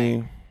looks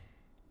like.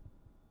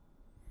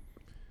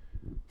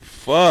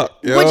 Fuck,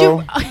 yo. Would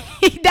you?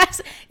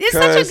 It's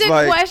such a good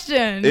like,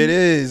 question. It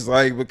is,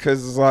 like,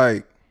 because it's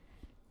like,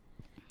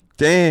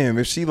 damn,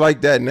 if she like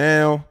that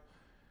now,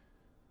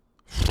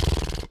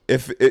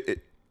 if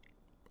it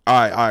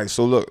all right.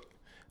 So look,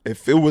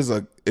 if it was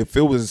in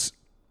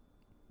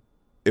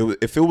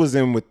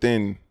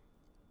within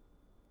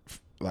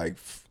like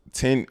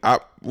 10,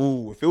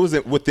 if it was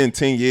within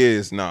 10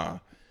 years, nah.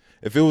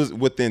 If it was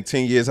within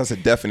 10 years, that's a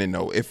definite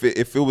no. If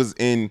it was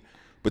in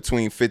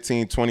between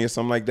 15, 20 or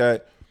something like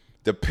that,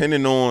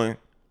 depending on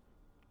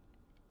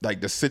like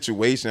the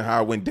situation,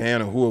 how it went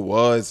down and who it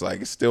was,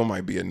 like, it still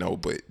might be a no.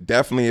 But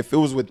definitely if it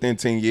was within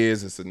 10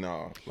 years, it's a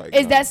no. Like,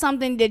 Is no. that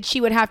something that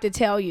she would have to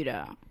tell you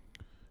though?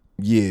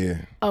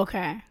 Yeah.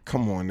 Okay.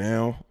 Come on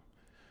now.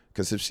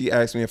 Because if she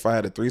asked me if I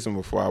had a threesome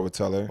before, I would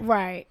tell her.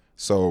 Right.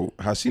 So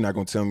how she not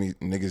gonna tell me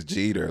niggas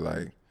G'd her?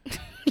 Like,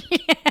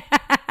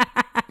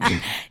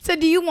 So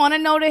do you want to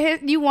know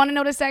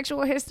the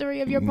sexual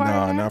history of your partner?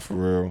 nah, not for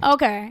real.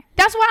 Okay.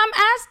 That's what I'm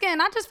asking.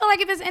 I just feel like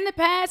if it's in the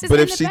past, it's But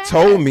in if the she past.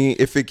 told me,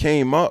 if it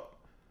came up,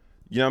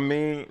 you know what I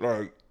mean?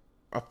 Like,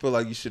 I feel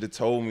like you should have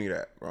told me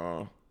that,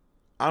 bro.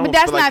 I don't But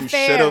that's feel like not you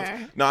fair.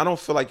 should've. No, I don't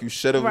feel like you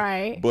should have.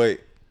 Right. But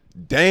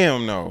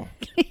damn, no.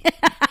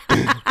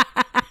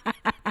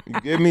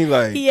 You get me?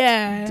 Like,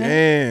 Yeah.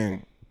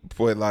 damn.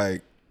 But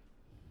like,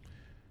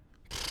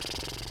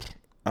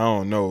 I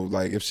don't know.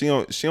 Like, if she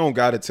don't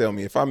gotta tell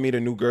me. If I meet a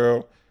new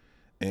girl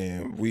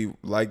and we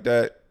like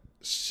that,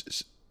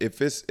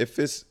 if it's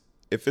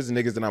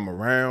niggas that I'm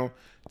around,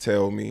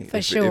 tell me. For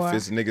if sure.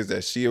 it's niggas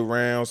that she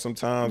around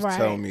sometimes, Right.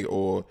 tell me.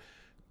 Or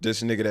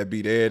this nigga that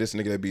be there, this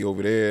nigga that be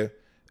over there.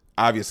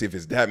 Obviously, if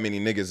it's that many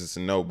niggas, it's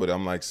a no. But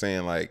I'm like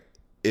saying, like,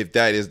 if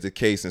that is the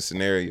case and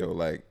scenario,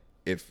 like,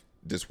 if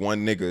this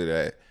one nigga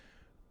that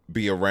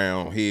be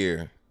around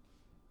here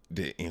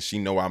and she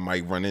know I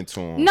might run into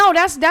him. No,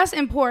 that's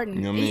important.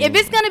 You know what I mean? If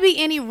it's gonna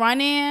be any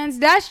run-ins,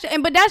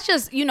 but that's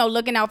just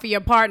looking out for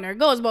your partner. It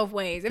goes both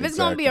ways. If it's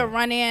gonna be a Exactly.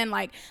 run-in,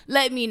 like,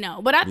 let me know.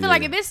 But I feel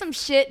like if it's some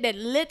shit that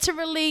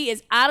literally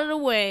is out of the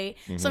way,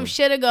 some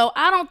shit to go.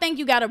 I don't think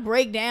you gotta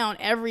break down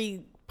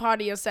every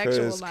part of your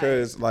sexual life.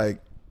 Cause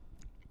like,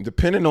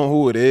 depending on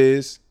who it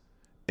is,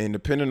 and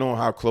depending on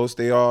how close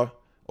they are,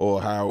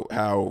 or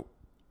how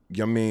you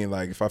know what I mean,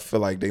 like, if I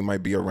feel like they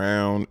might be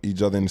around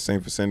each other in the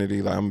same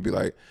vicinity, like, I'm gonna be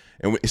like,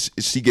 and when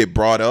she get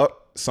brought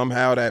up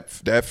somehow, that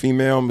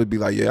female, I'm gonna be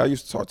like, yeah, I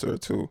used to talk to her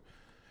too.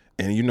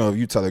 And if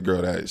you tell a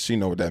girl that, she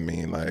know what that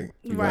mean. Like,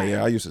 you Right. like,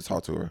 yeah, I used to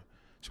talk to her.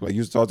 She be like,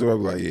 you used to talk to her? I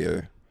be like,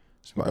 yeah.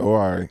 She's like, oh,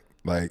 all right.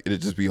 Like, it'll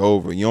just be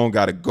over. You don't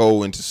gotta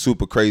go into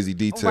super crazy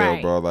detail,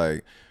 Right. bro.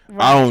 Like,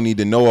 I don't need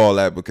to know all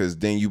that, because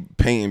then you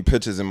painting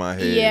pictures in my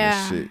head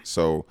Yeah. and shit.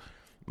 So,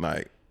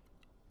 like,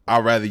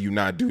 I'd rather you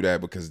not do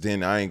that, because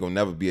then I ain't gonna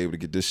never be able to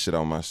get this shit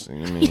on my shit.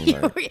 You know what I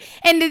mean? Like,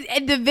 And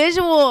the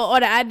visual or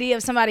the idea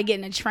of somebody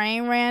getting a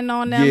train ran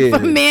on them Yeah.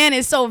 for men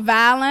is so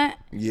violent.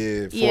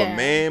 yeah, for Yeah. a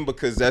man,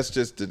 because that's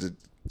just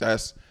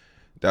that's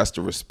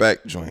the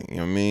respect joint. You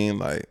know what I mean?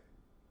 Like,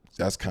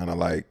 that's kind of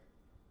like,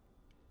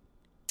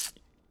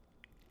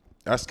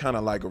 that's kind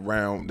of like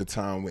around the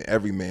time when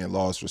every man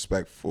lost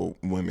respect for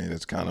women.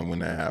 It's kind of when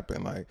that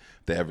happened. Like,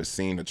 they ever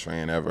seen a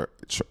train or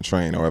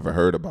ever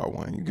heard about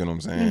one. You get what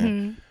I'm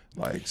saying?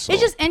 Like, so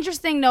It's just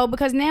interesting though,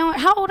 because now,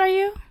 how old are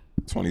you?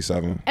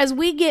 27. As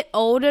we get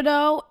older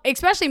though,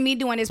 especially me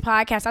doing this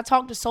podcast, I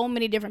talk to so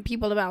many different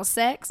people about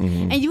sex,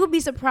 and you would be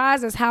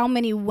surprised as how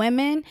many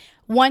women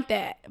want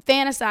that,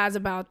 fantasize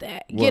about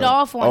that, get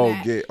off on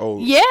that.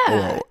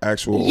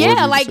 Actual yeah,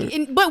 orgies like, and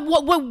shit. but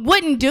what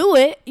wouldn't do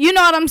it? You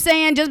know what I'm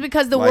saying? Just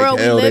because the Like world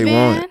we hell live they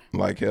in. want.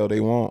 Like hell they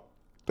want.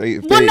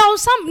 Some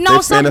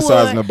Some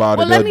fantasizing would. about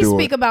it, Well, let they'll me do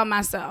speak it. about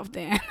myself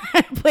then.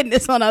 Putting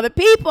this on other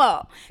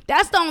people.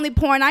 That's the only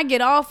porn I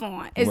get off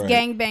on is Right.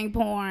 gangbang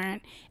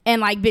porn and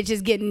like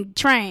bitches getting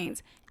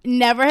trains.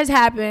 Never has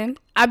happened.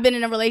 I've been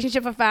in a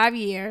relationship for 5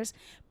 years,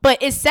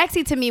 but it's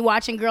sexy to me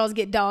watching girls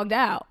get dogged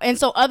out. And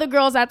so other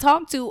girls I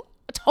talk to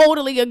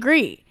totally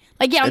agree.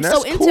 Like, yeah, I'm And so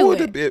that's into cool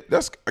it.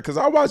 that's because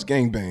I watch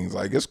gangbangs.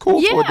 Like, it's cool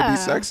for it to Yeah. be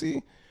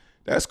sexy.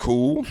 That's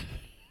cool.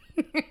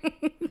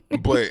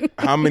 But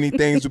how many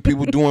things do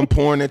people do in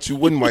porn that you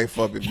wouldn't wife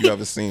up if you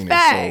ever seen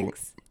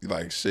Facts. it? So,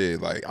 like,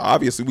 shit. Like,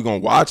 obviously we gonna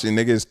watch it.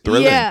 Nigga, it's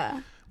thrilling. Yeah.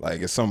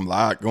 Like, it's some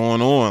lot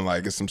going on.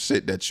 Like, it's some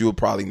shit that you'll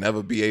probably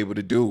never be able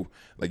to do.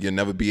 Like, you'll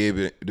never be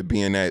able to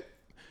be in that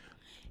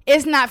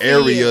It's not for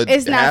area you.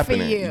 It's not happening.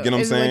 for you. You get what I'm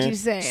is saying? What you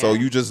saying. So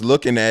you just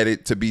looking at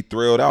it to be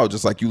thrilled out,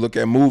 just like you look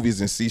at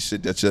movies and see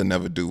shit that you'll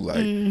never do.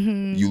 Like,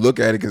 you look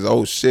at it because,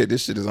 oh shit,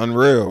 this shit is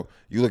unreal.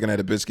 You looking at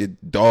a bitch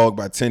get dogged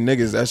by 10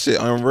 niggas, that shit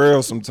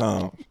unreal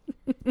sometimes.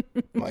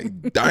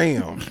 Like,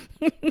 damn.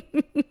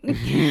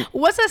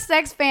 What's a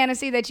sex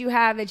fantasy that you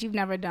have that you've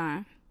never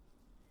done?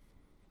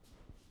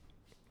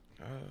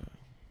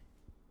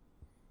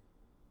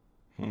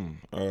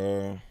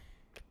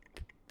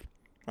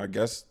 I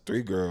guess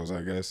 3 girls,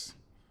 I guess.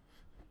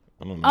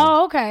 I don't know.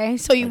 Oh, okay.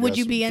 So I would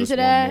you guess be just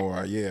into one that?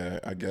 more. Yeah,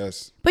 I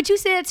guess. But you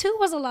said 2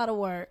 was a lot of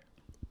work.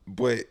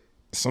 But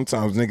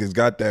sometimes niggas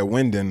got that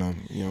wind in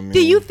them. You know what I mean?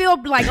 Do you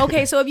feel like,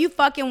 okay, so if you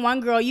fucking one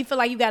girl, you feel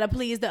like you got to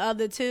please the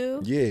other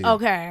 2? Yeah.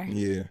 Okay.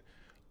 Yeah.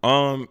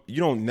 You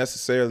don't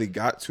necessarily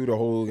got to the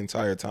whole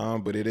entire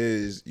time, but it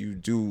is, you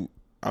do.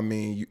 I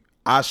mean,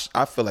 I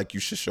feel like you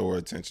should show her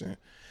attention.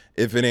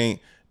 If it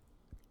ain't,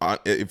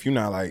 if you're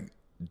not like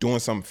doing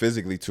something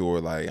physically to her,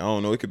 like, I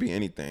don't know, it could be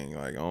anything.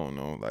 Like, I don't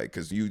know, like,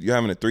 cause you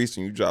having a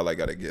threesome, you just like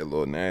gotta get a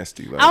little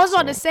nasty. Like, I was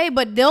about to say,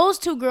 but those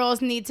 2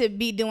 girls need to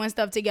be doing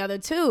stuff together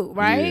too,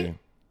 right?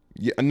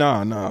 Yeah.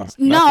 Nah. No.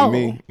 Not for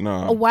me.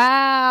 Nah.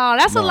 Wow.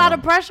 That's a Nah. lot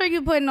of pressure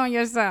you putting on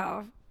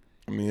yourself.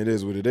 I mean, it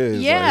is what it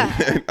is. Yeah.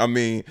 Like, I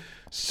mean,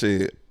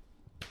 shit.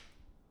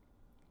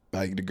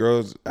 Like, the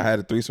girls I had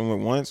a threesome with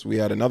once, we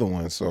had another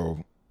one,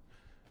 so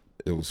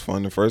it was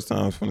fun the first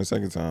time, fun the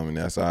second time, and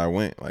that's how I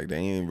went. Like, they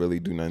ain't really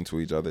do nothing to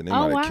each other. They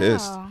might have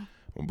kissed,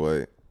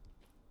 but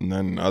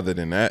nothing other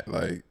than that.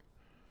 Like,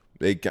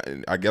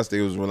 I guess they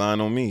was relying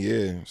on me,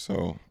 yeah.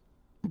 So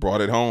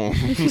brought it home.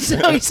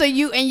 so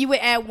you would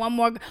add one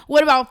more.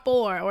 What about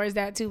 4, or is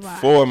that too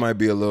much? 4 might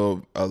be a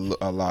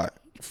lot.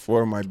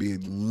 4 might be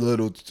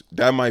little.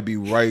 That might be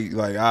right.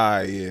 Like,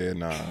 yeah,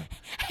 nah.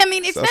 I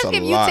mean, That's especially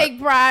a if lot. you take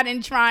pride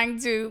in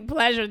trying to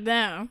pleasure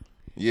them.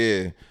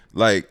 Yeah,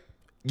 like,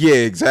 yeah,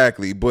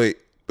 exactly. But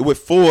with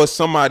 4,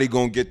 somebody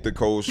gonna get the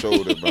cold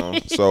shoulder, bro.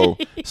 So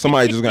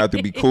somebody just gonna have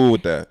to be cool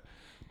with that.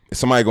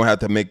 Somebody gonna have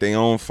to make their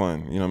own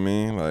fun. You know what I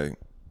mean? Like,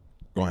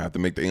 gonna have to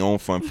make their own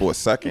fun for a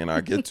second.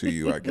 I get to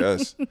you, I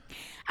guess.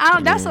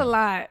 That's a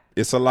lot.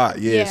 It's a lot,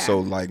 yeah. Yeah. So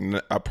like,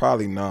 I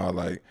probably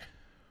like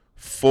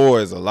 4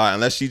 is a lot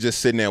unless she just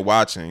sitting there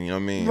watching. You know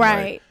what I mean?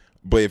 Right. Like,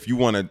 but if you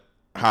want to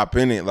hop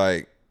in it,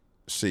 like,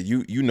 shit,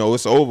 you know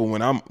it's over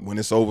when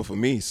it's over for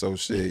me. So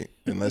shit,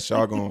 unless you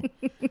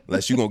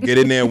gonna get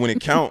in there when it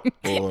count,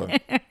 or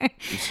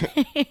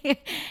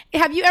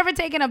Have you ever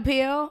taken a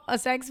pill, a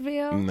sex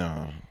pill?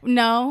 nah.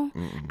 No.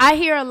 I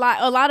hear a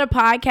lot of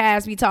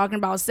podcasts be talking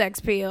about sex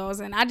pills,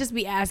 and I just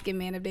be asking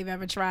men if they've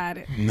ever tried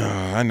it.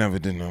 Nah, I never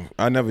did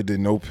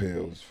no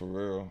pills for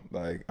real.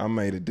 Like, I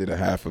might have did a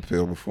half a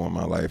pill before in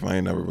my life. I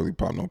ain't never really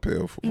popped no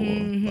pill for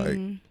like,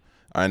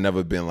 I ain't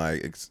never been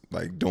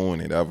like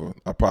doing it ever.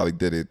 I probably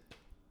did it.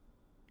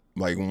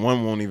 Like,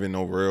 one won't even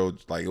know real,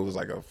 like, it was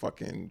like a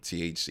fucking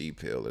THC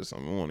pill or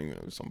something. It won't even,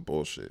 it was some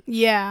bullshit.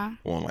 Yeah. It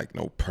wasn't like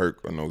no perk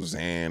or no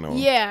Xan or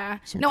Yeah.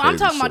 some No, I'm crazy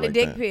talking shit about the like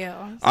dick that.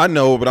 pills. I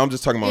know, but I'm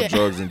just talking about Yeah.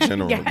 drugs in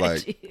general.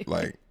 Got you.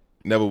 like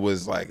never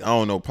was like, I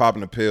don't know,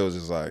 popping the pills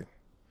is like,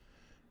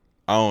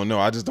 I don't know.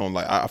 I just don't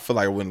like, I feel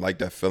like I wouldn't like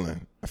that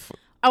feeling.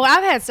 Oh,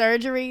 I've had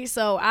surgery,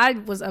 so I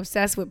was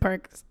obsessed with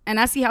perks. And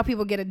I see how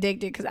people get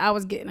addicted because I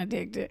was getting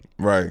addicted.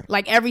 Right.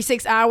 Like, every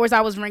 6 hours,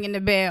 I was ringing the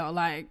bell.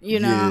 Like, you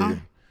know. Yeah.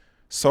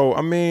 So,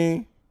 I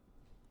mean,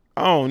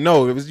 I don't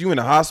know. It was you in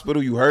the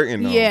hospital, you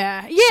hurting though.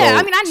 Yeah. So-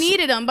 I mean, I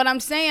needed them, but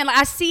I'm saying, like,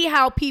 I see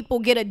how people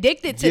get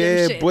addicted to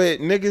them shit. but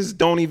niggas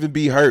don't even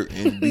be hurt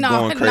and be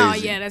going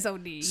crazy. that's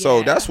OD. So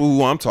yeah. that's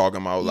who I'm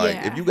talking about. Like,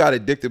 Yeah. if you got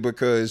addicted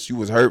because you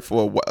was hurt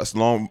for a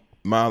long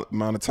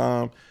amount of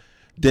time,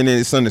 then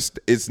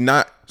it's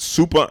not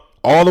super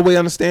all the way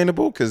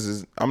understandable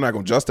because I'm not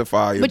gonna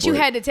justify it. But you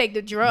had to take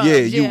the drugs. Yeah,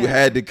 you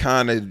had to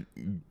kind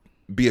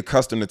of be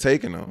accustomed to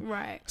taking them.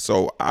 Right.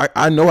 So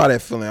I know how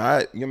that feeling.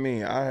 I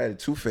had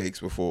toothaches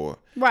before.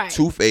 Right.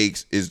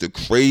 Toothaches is the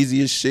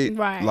craziest shit.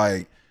 Right.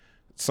 Like,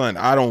 son,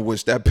 I don't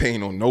wish that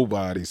pain on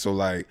nobody. So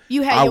like,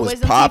 You had I your was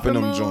wisdom popping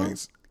teeth them removed?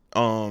 joints.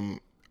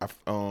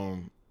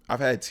 I've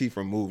had teeth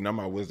removed, not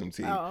my wisdom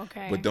teeth. Oh,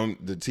 okay. But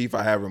the teeth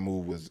I had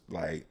removed was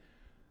like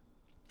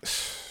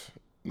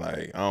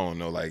I don't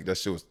know, like that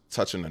shit was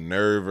touching a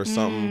nerve or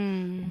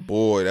something.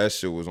 Boy, that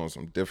shit was on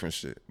some different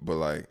shit. But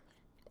like,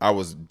 I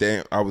was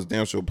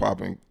damn sure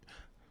popping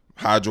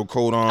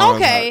hydrocodone.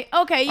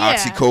 Okay, yeah.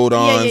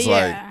 Oxycodons, Yeah.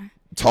 like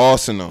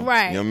tossing them.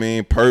 Right. You know what I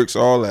mean? Perks,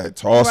 all that,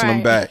 tossing them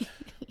Right. back.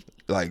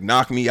 Like,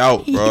 knock me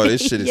out, bro.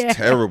 This shit is Yeah.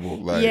 terrible.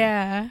 Like,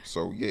 Yeah.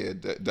 So yeah,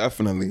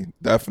 definitely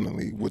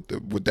with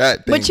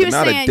that thing, But you're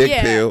not saying, a dick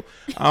yeah. pill.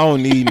 I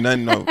don't need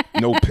nothing,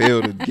 no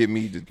pill to get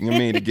me. To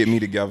get me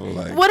together.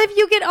 Like, What if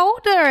you get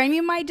older and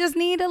you might just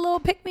need a little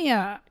pick me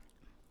up?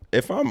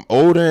 if I'm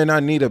older and I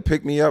need a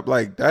pick me up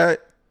like that,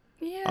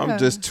 Yeah. I'm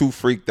just too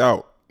freaked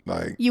out.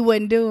 Like, You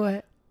wouldn't do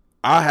it.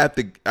 I have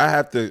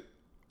to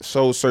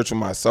soul search for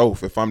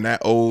myself. If I'm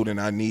that old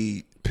and I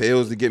need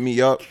pills to get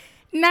me up,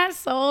 Not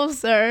soul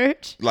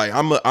search. like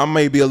I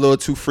may be a little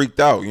too freaked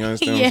out. You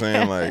understand what I'm Yeah.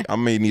 saying? Like, I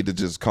may need to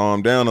just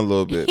calm down a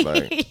little bit,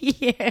 like,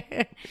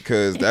 Yeah.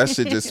 because that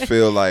shit just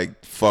feel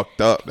like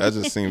fucked up. That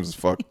just seems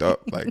fucked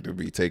up, like, to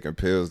be taking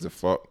pills to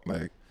fuck.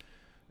 Like,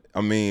 I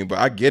mean, but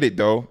I get it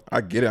though.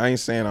 I get it. I ain't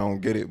saying I don't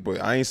get it,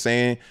 but I ain't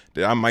saying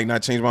that I might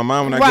not change my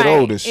mind when I get Right,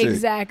 older. Shit.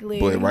 exactly.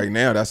 But right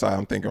now, that's how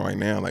I'm thinking right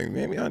now. Like,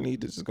 maybe I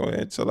need to just go ahead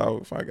and chill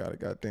out if I got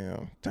a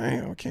damn,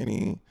 I can't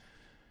even.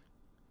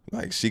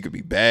 Like, she could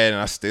be bad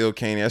and I still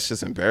can't. That's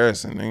just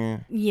embarrassing,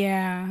 nigga.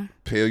 Yeah.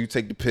 Pill, you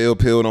take the pill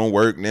don't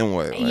work, then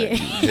what? Like, Yeah. you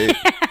hit.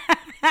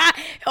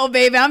 Oh,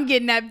 baby, I'm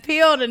getting that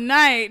pill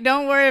tonight.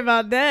 Don't worry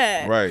about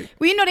that. Right.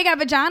 Well, you know they got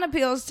vagina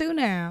pills too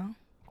now.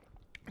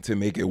 To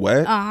make it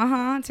wet.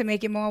 To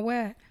make it more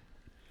wet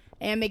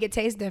and make it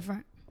taste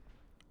different.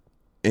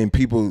 And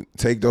people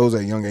take those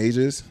at young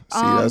ages.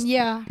 See,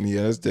 Yeah.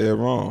 Yeah, that's dead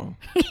wrong.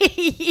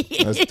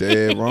 That's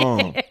dead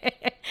wrong.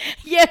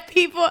 Yeah,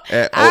 people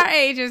At our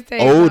ages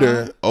take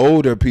them.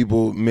 older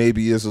people,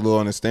 maybe it's a little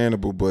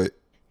understandable, but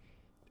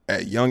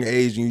at young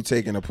age, you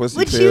taking a pussy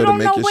But pill you to don't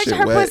make know your what shit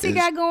her wet. pussy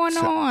got going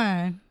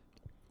on.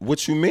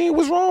 What you mean?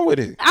 What's wrong with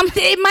it?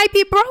 It might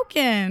be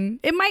broken.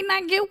 It might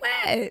not get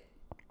wet.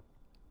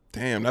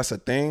 Damn, that's a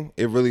thing.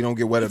 It really don't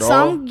get wet at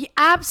all.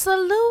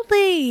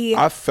 Absolutely.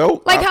 I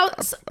felt Like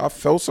I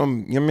felt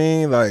some. You know what I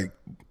mean, like,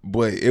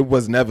 but it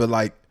was never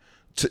like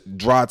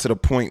dry to the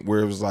point where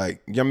it was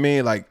like, you know what I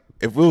mean, like,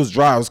 if it was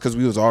dry, it was because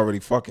we was already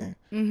fucking.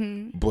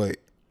 Mm-hmm. But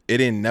it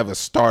didn't never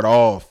start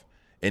off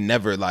and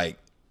never like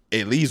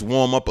at least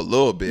warm up a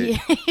little bit.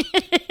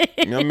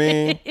 You know what I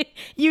mean?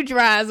 You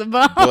dry as a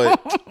bone.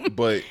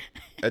 But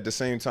at the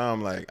same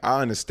time, like,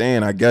 I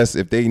understand. I guess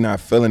if they not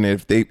feeling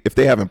it, if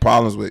they having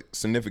problems with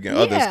significant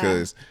others Yeah.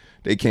 because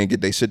they can't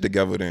get their shit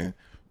together, then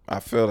I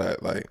feel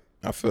that. Like,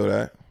 I feel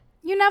that.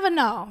 You never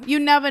know. You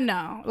never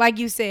know. Like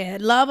you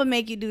said, love will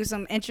make you do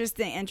some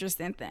interesting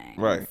things.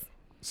 Right.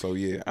 So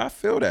yeah, I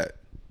feel that.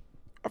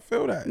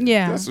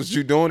 Yeah. That's what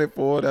you doing it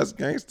for. That's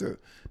gangster.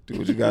 Do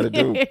what you got to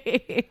do.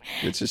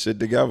 Get your shit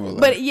together.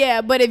 Like,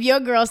 But if your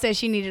girl said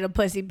she needed a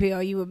pussy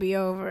pill, you would be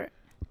over it.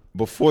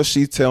 before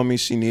she tell me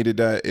she needed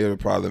that, it would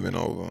probably been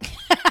over.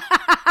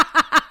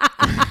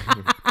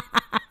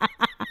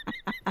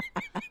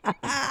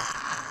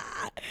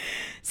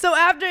 So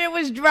after it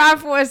was dry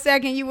for a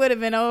second, you would have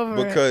been over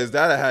it. Because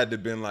that had to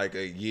been like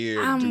a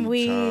year I'm due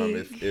weak.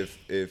 time.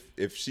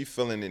 If she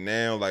feeling it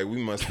now, like, we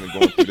must have been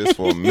going through this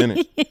for a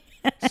minute.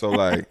 So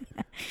like,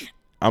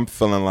 I'm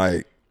feeling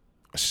like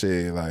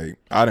shit. Like,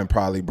 I done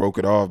probably broke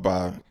it off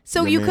by.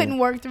 So you couldn't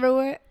work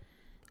through it?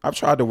 I've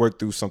tried to work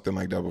through something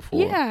like that before.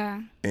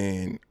 Yeah.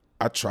 And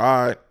I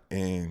tried,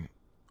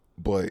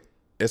 but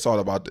it's all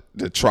about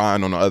the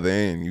trying on the other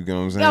end. You get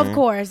what I'm saying? Of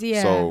course,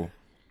 yeah. So,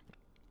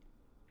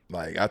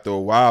 like, after a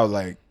while,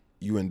 like,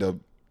 you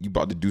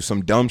about to do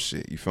some dumb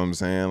shit. You feel what I'm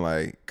saying?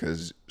 Like,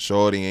 cause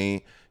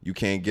shorty you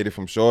can't get it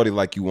from shorty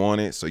like you want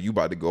it. So you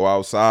about to go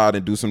outside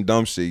and do some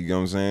dumb shit. You know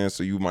what I'm saying?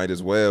 So you might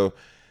as well,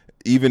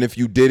 even if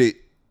you did it,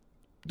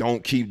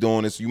 don't keep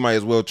doing this. You might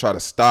as well try to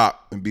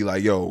stop and be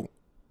like, yo,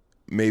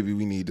 maybe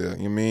we need to, you know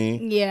what I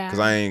mean? Yeah. Cause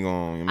I ain't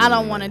gonna. You know I what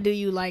don't want to do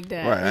you like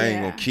that. Right, I ain't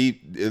Yeah. gonna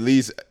keep, at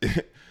least,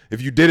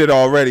 if you did it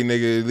already,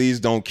 nigga, at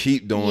least don't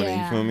keep doing it, you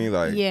Yeah. feel me?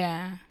 Like,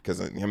 Yeah. cause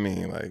I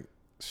mean, like,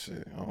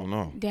 shit, I don't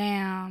know.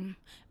 Damn.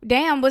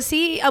 But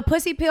see, a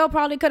pussy pill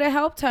probably could have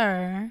helped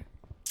her.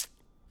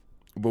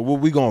 But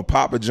what, we gonna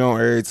pop a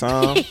joint every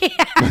time?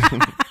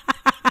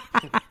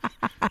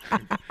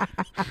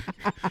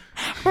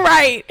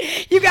 Right.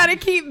 You got to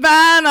keep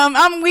buying them.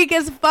 I'm weak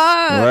as fuck.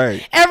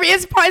 Right.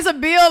 It's price a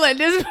bill at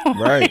this point.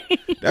 Right.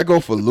 That go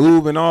for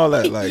lube and all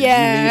that. Like,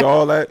 Yeah. you need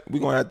all that. We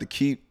gonna have to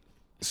keep,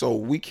 so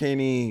we can't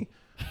even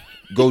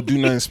go do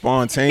nothing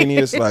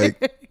spontaneous,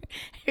 like,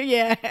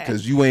 Yeah.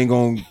 cause you ain't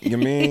gonna, you know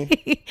what I mean?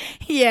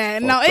 Yeah,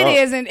 no, Fucked it up.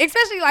 isn't.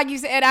 Especially like you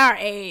said, at our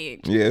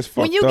age. Yeah, it's fucked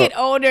When you up. get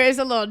older, it's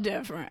a little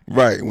different.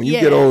 Right. When you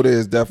Yeah. get older,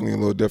 it's definitely a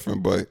little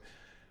different. But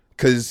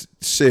cause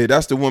shit,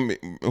 that's the woman.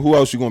 Who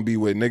else you gonna be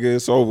with, nigga?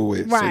 It's over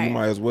with. So Right. you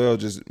might as well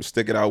just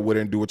stick it out with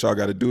her and do what y'all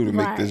got to do to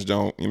make this Right.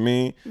 joint. You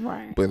mean?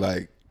 Right. But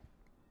like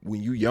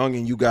when you young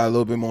and you got a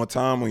little bit more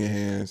time on your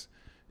hands,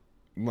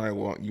 you might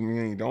want you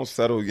mean don't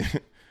settle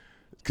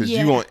because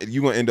Yeah.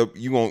 you gonna end up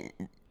you gonna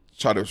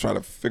try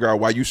to figure out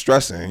why you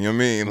stressing. You know what I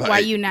mean? Like Why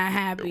you not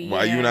happy?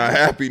 why yeah. you not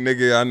happy,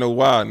 nigga? I know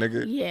why,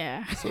 nigga.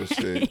 Yeah. So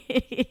shit.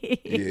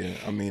 Yeah,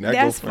 I mean that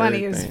That's go for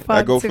funny as everything. fuck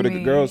That go to for the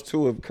me. girls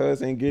too. If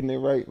cuz ain't getting it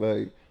right,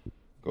 like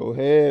go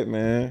ahead,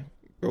 man.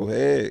 Go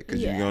ahead, cause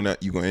Yeah.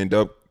 you gonna end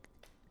up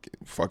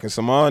fucking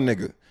some odd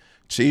nigga,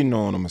 cheating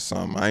on them or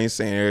something. I ain't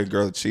saying every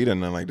girl cheat or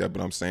nothing like that,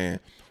 but I'm saying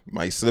you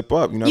might slip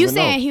up. You never You know.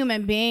 saying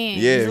human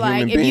beings? Yeah, like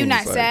human if you're beings,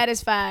 not like-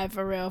 satisfied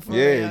for real,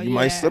 Yeah, you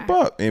might slip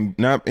up and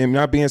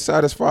not being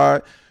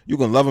satisfied. You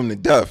can love him to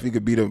death. You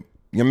could be the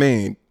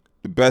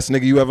the best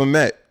nigga you ever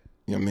met.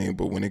 You know what I mean?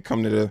 But when it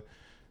come to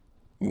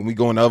when we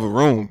go in the other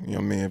room, you know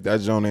what I mean? If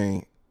that joint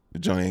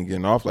ain't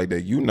getting off like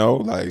that,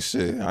 like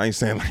shit. I ain't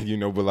saying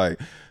like but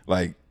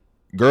like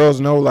girls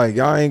know like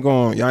y'all ain't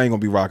gonna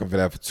be rocking for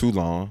that for too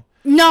long.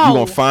 No, You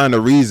gonna find a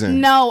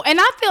reason. no, and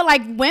I feel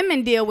like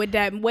women deal with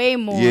that way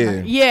more.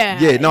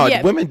 Yeah. No,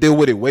 women deal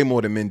with it way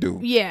more than men do.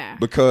 Yeah.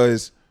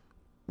 Because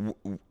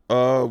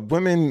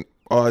women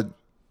are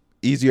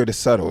easier to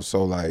settle.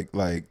 So like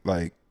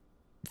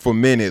for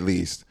men at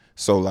least.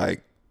 So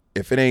like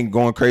if it ain't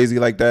going crazy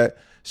like that,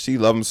 she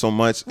love him so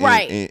much. And,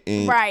 Right.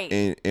 And,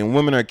 Right. And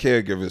women are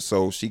caregivers,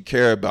 so she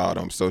care about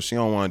him. So she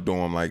don't want to do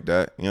him like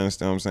that. You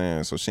understand what I'm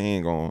saying? So she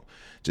ain't gonna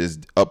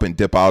just up and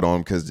dip out on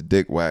him because the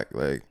dick whack.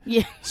 Like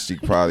Yeah. she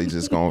probably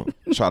just gonna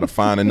try to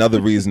find another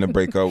reason to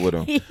break up with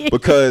him.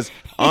 Because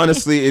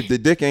honestly, if the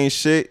dick ain't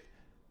shit,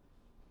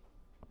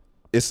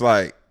 it's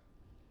like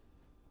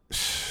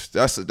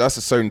that's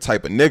a certain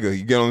type of nigga.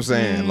 You get what I'm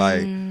saying?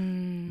 Like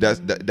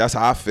that's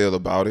how I feel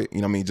about it. You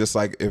know what I mean? Just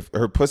like if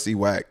her pussy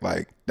whack,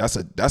 like that's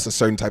a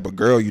certain type of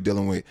girl you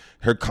dealing with.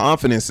 Her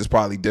confidence is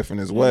probably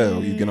different as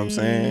well. You get what I'm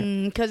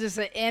saying? Because it's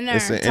an inner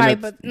It's an type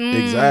inner, of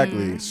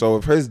exactly. So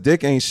if his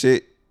dick ain't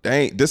shit,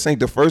 this ain't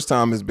the first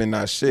time it's been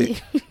not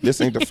shit. This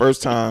ain't the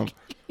first time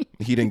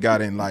he didn't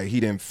got in like he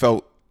didn't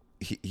feel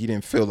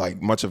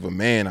like much of a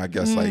man, I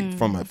guess, like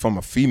from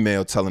a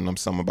female telling him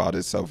something about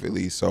himself at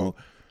least. So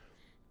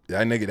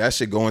that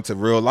shit go into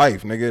real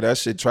life, nigga. That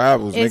shit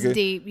travels, It's nigga.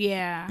 deep,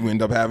 yeah. You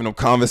end up having them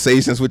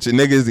conversations with your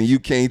niggas and you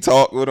can't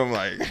talk with them,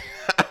 like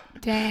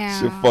Damn.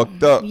 shit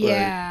fucked up. Like,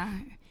 Yeah.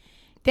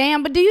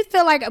 Damn, but do you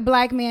feel like a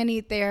black man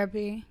need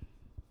therapy?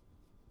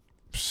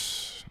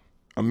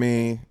 I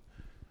mean,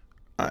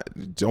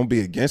 don't be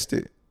against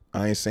it.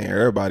 I ain't saying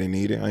everybody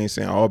need it. I ain't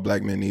saying all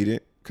black men need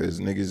it, cause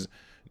niggas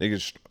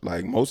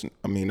like most.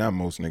 I mean, not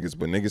most niggas,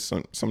 but niggas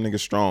some niggas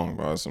strong,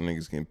 bro. Some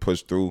niggas can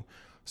push through.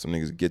 Some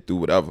niggas get through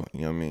whatever.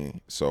 You know what I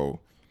mean? So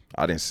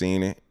I done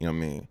seen it. You know what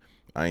I mean?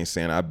 I ain't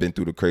saying I've been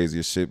through the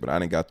craziest shit, but I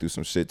done got through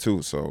some shit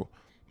too. So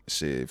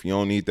shit, if you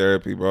don't need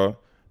therapy, bro,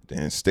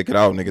 then stick it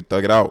out, nigga.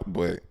 Thug it out.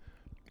 But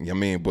you know what I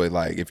mean? But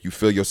like, if you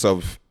feel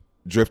yourself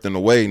drifting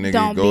away, nigga,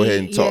 Don't go be- ahead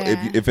and talk.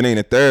 yeah. If it ain't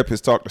a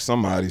therapist, talk to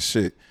somebody.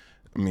 Shit.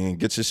 I mean,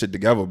 get your shit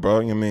together, bro.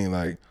 You know what I mean?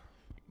 Like,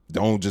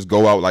 don't just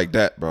go out like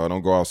that, bro.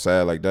 Don't go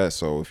outside like that.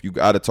 So if you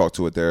gotta talk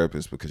to a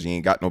therapist because you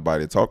ain't got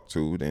nobody to talk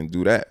to, then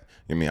do that.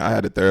 You know what I mean? I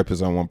had a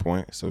therapist at one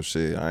point, so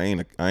shit, I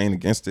ain't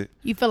against it.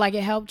 You feel like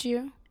it helped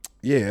you?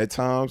 Yeah, at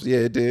times, yeah,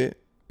 it did.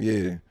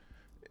 Yeah,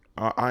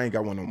 I ain't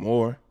got one no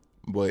more,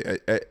 but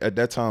at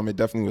that time, it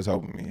definitely was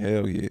helping me.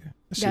 Hell yeah,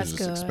 that shit That's was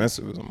good.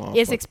 expensive as a motherfucker.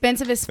 It's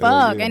expensive as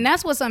Hell fuck. yeah. And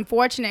that's what's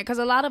unfortunate because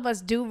a lot of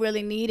us do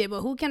really need it,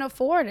 but who can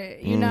afford it,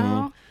 Mm-hmm. you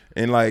know?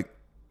 And like,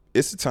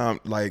 it's a time,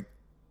 like,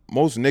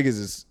 most niggas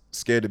is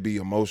scared to be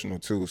emotional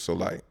too. So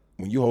like,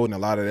 when you holding a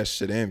lot of that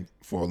shit in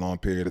for a long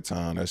period of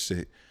time, that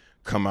shit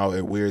come out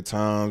at weird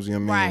times. You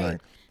know what I mean? Right.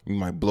 Like, you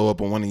might blow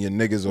up on one of your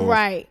niggas or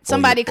Right.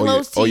 Somebody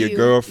close to or you. your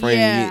girlfriend,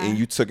 Yeah. and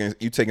you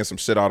taking some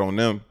shit out on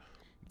them.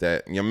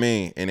 That, you know what I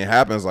mean? And it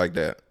happens like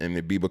that. And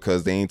it be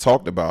because they ain't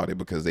talked about it,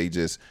 because they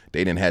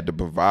didn't have to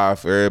provide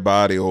for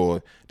everybody,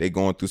 or they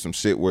going through some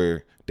shit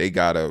where they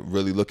gotta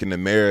really look in the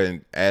mirror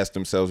and ask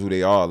themselves who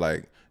they are.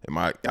 Like, do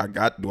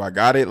I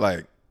got it?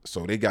 Like,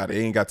 so they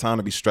ain't got time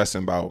to be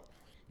stressing about,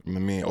 you know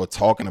what I mean, or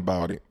talking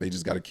about it. They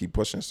just gotta keep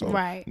pushing. So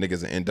Right.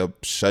 niggas end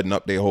up shutting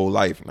up their whole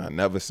life, not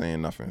never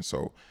saying nothing.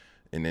 So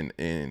and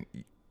I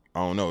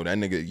don't know, that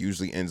nigga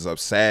usually ends up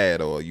sad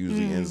or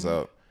usually ends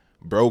up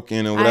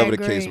broken or whatever the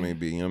case agree. may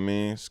be. You know what I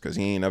mean? Because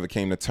he ain't never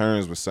came to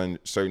terms with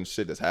certain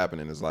shit that's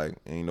happening in his life.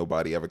 Ain't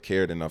nobody ever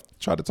cared enough to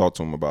try to talk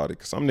to him about it.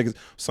 Because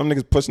some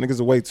niggas push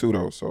niggas away too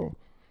though. So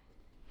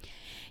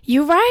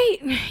You right.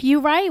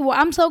 Well,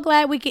 I'm so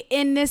glad we could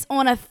end this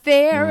on a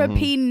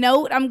therapy Mm-hmm.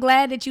 note. I'm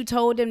glad that you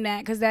told him that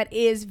because that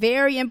is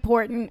very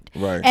important.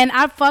 Right. And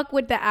I fuck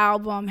with the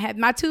album.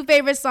 My two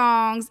favorite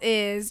songs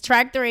is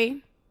track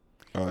 3,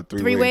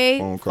 three-way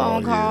phone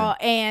phone call,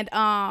 and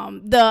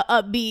the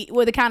upbeat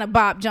with the kind of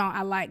bop jaunt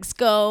I like,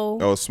 Skull.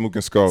 Oh, Smook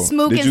and Skull.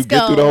 Smook Did and you Skull.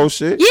 get through the whole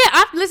shit? Yeah,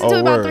 I've listened to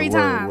it about 3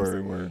 times.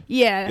 Word.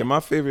 Yeah. Yeah, my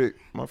favorite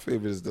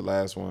is the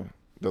last one.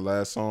 The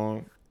last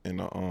song and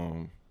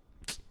the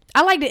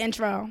I like the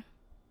intro.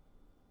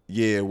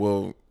 Yeah,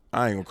 well,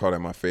 I ain't gonna call that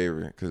my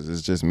favorite because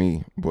it's just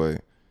me.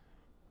 But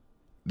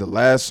the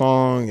last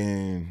song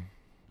and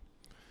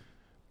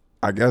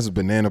I guess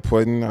Banana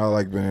Pudding. I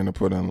like Banana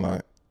Pudding a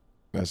lot.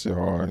 That shit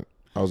hard.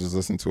 I was just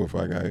listening to it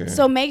before I got here.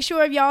 So make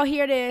sure if y'all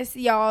hear this,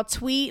 y'all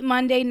tweet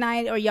Monday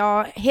night or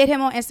y'all hit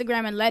him on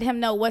Instagram and let him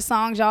know what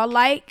songs y'all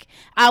like.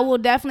 I will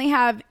definitely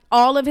have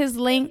all of his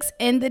links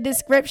in the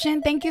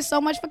description. Thank you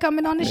so much for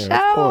coming on the show.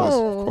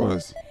 Of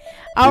course.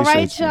 All right,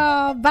 Appreciate you.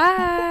 y'all.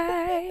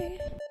 Bye.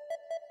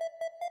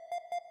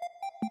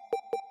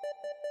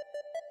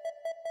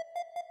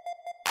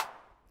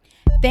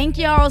 Thank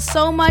y'all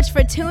so much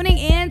for tuning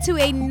in to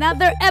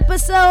another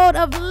episode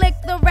of Lick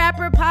the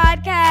Rapper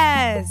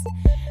Podcast.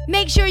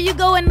 Make sure you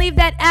go and leave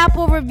that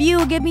Apple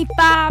review. Give me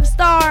 5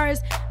 stars.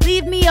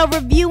 Leave me a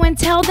review and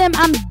tell them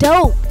I'm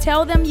dope.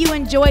 Tell them you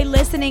enjoy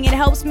listening. It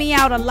helps me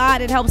out a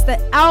lot. It helps the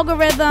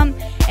algorithm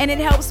and it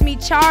helps me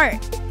chart.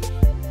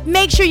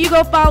 Make sure you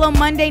go follow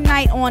Monday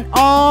Night on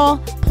all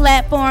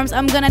platforms.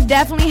 I'm going to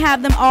definitely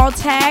have them all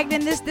tagged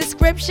in this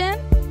description.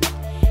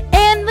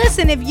 And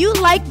listen, if you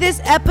like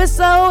this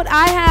episode,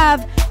 I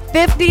have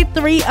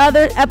 53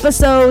 other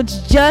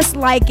episodes just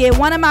like it.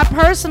 One of my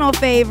personal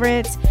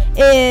favorites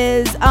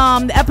is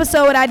the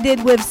episode I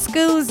did with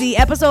Scoozy,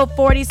 episode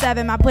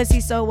 47, My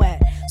Pussy So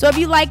Wet. So if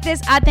you like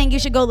this, I think you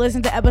should go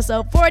listen to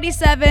episode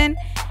 47.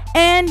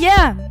 And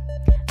yeah,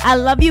 I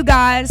love you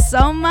guys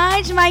so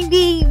much, my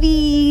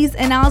babies.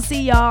 And I'll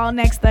see y'all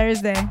next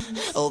Thursday.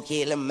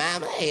 Okay, the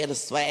mama had a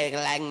swag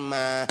like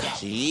mine.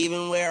 She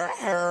even wear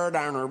a herd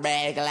on her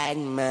back like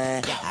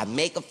mine. I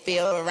make her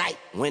feel right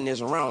when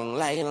it's wrong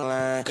like a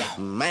line.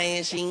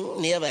 Man, she ain't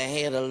never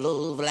had a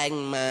love like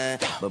mine.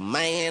 But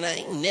man, I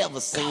ain't never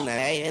seen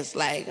an ass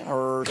like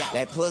her.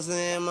 That pussy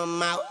in my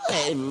mouth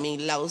had me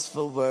lost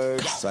for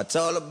words. So I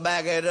told her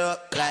back it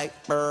up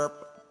like burp.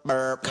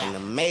 Burp, and I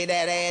made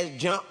that ass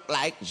jump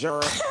like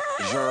jerk,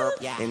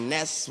 jerk, and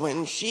that's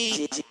when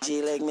she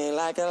licked me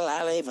like a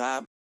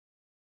lollipop.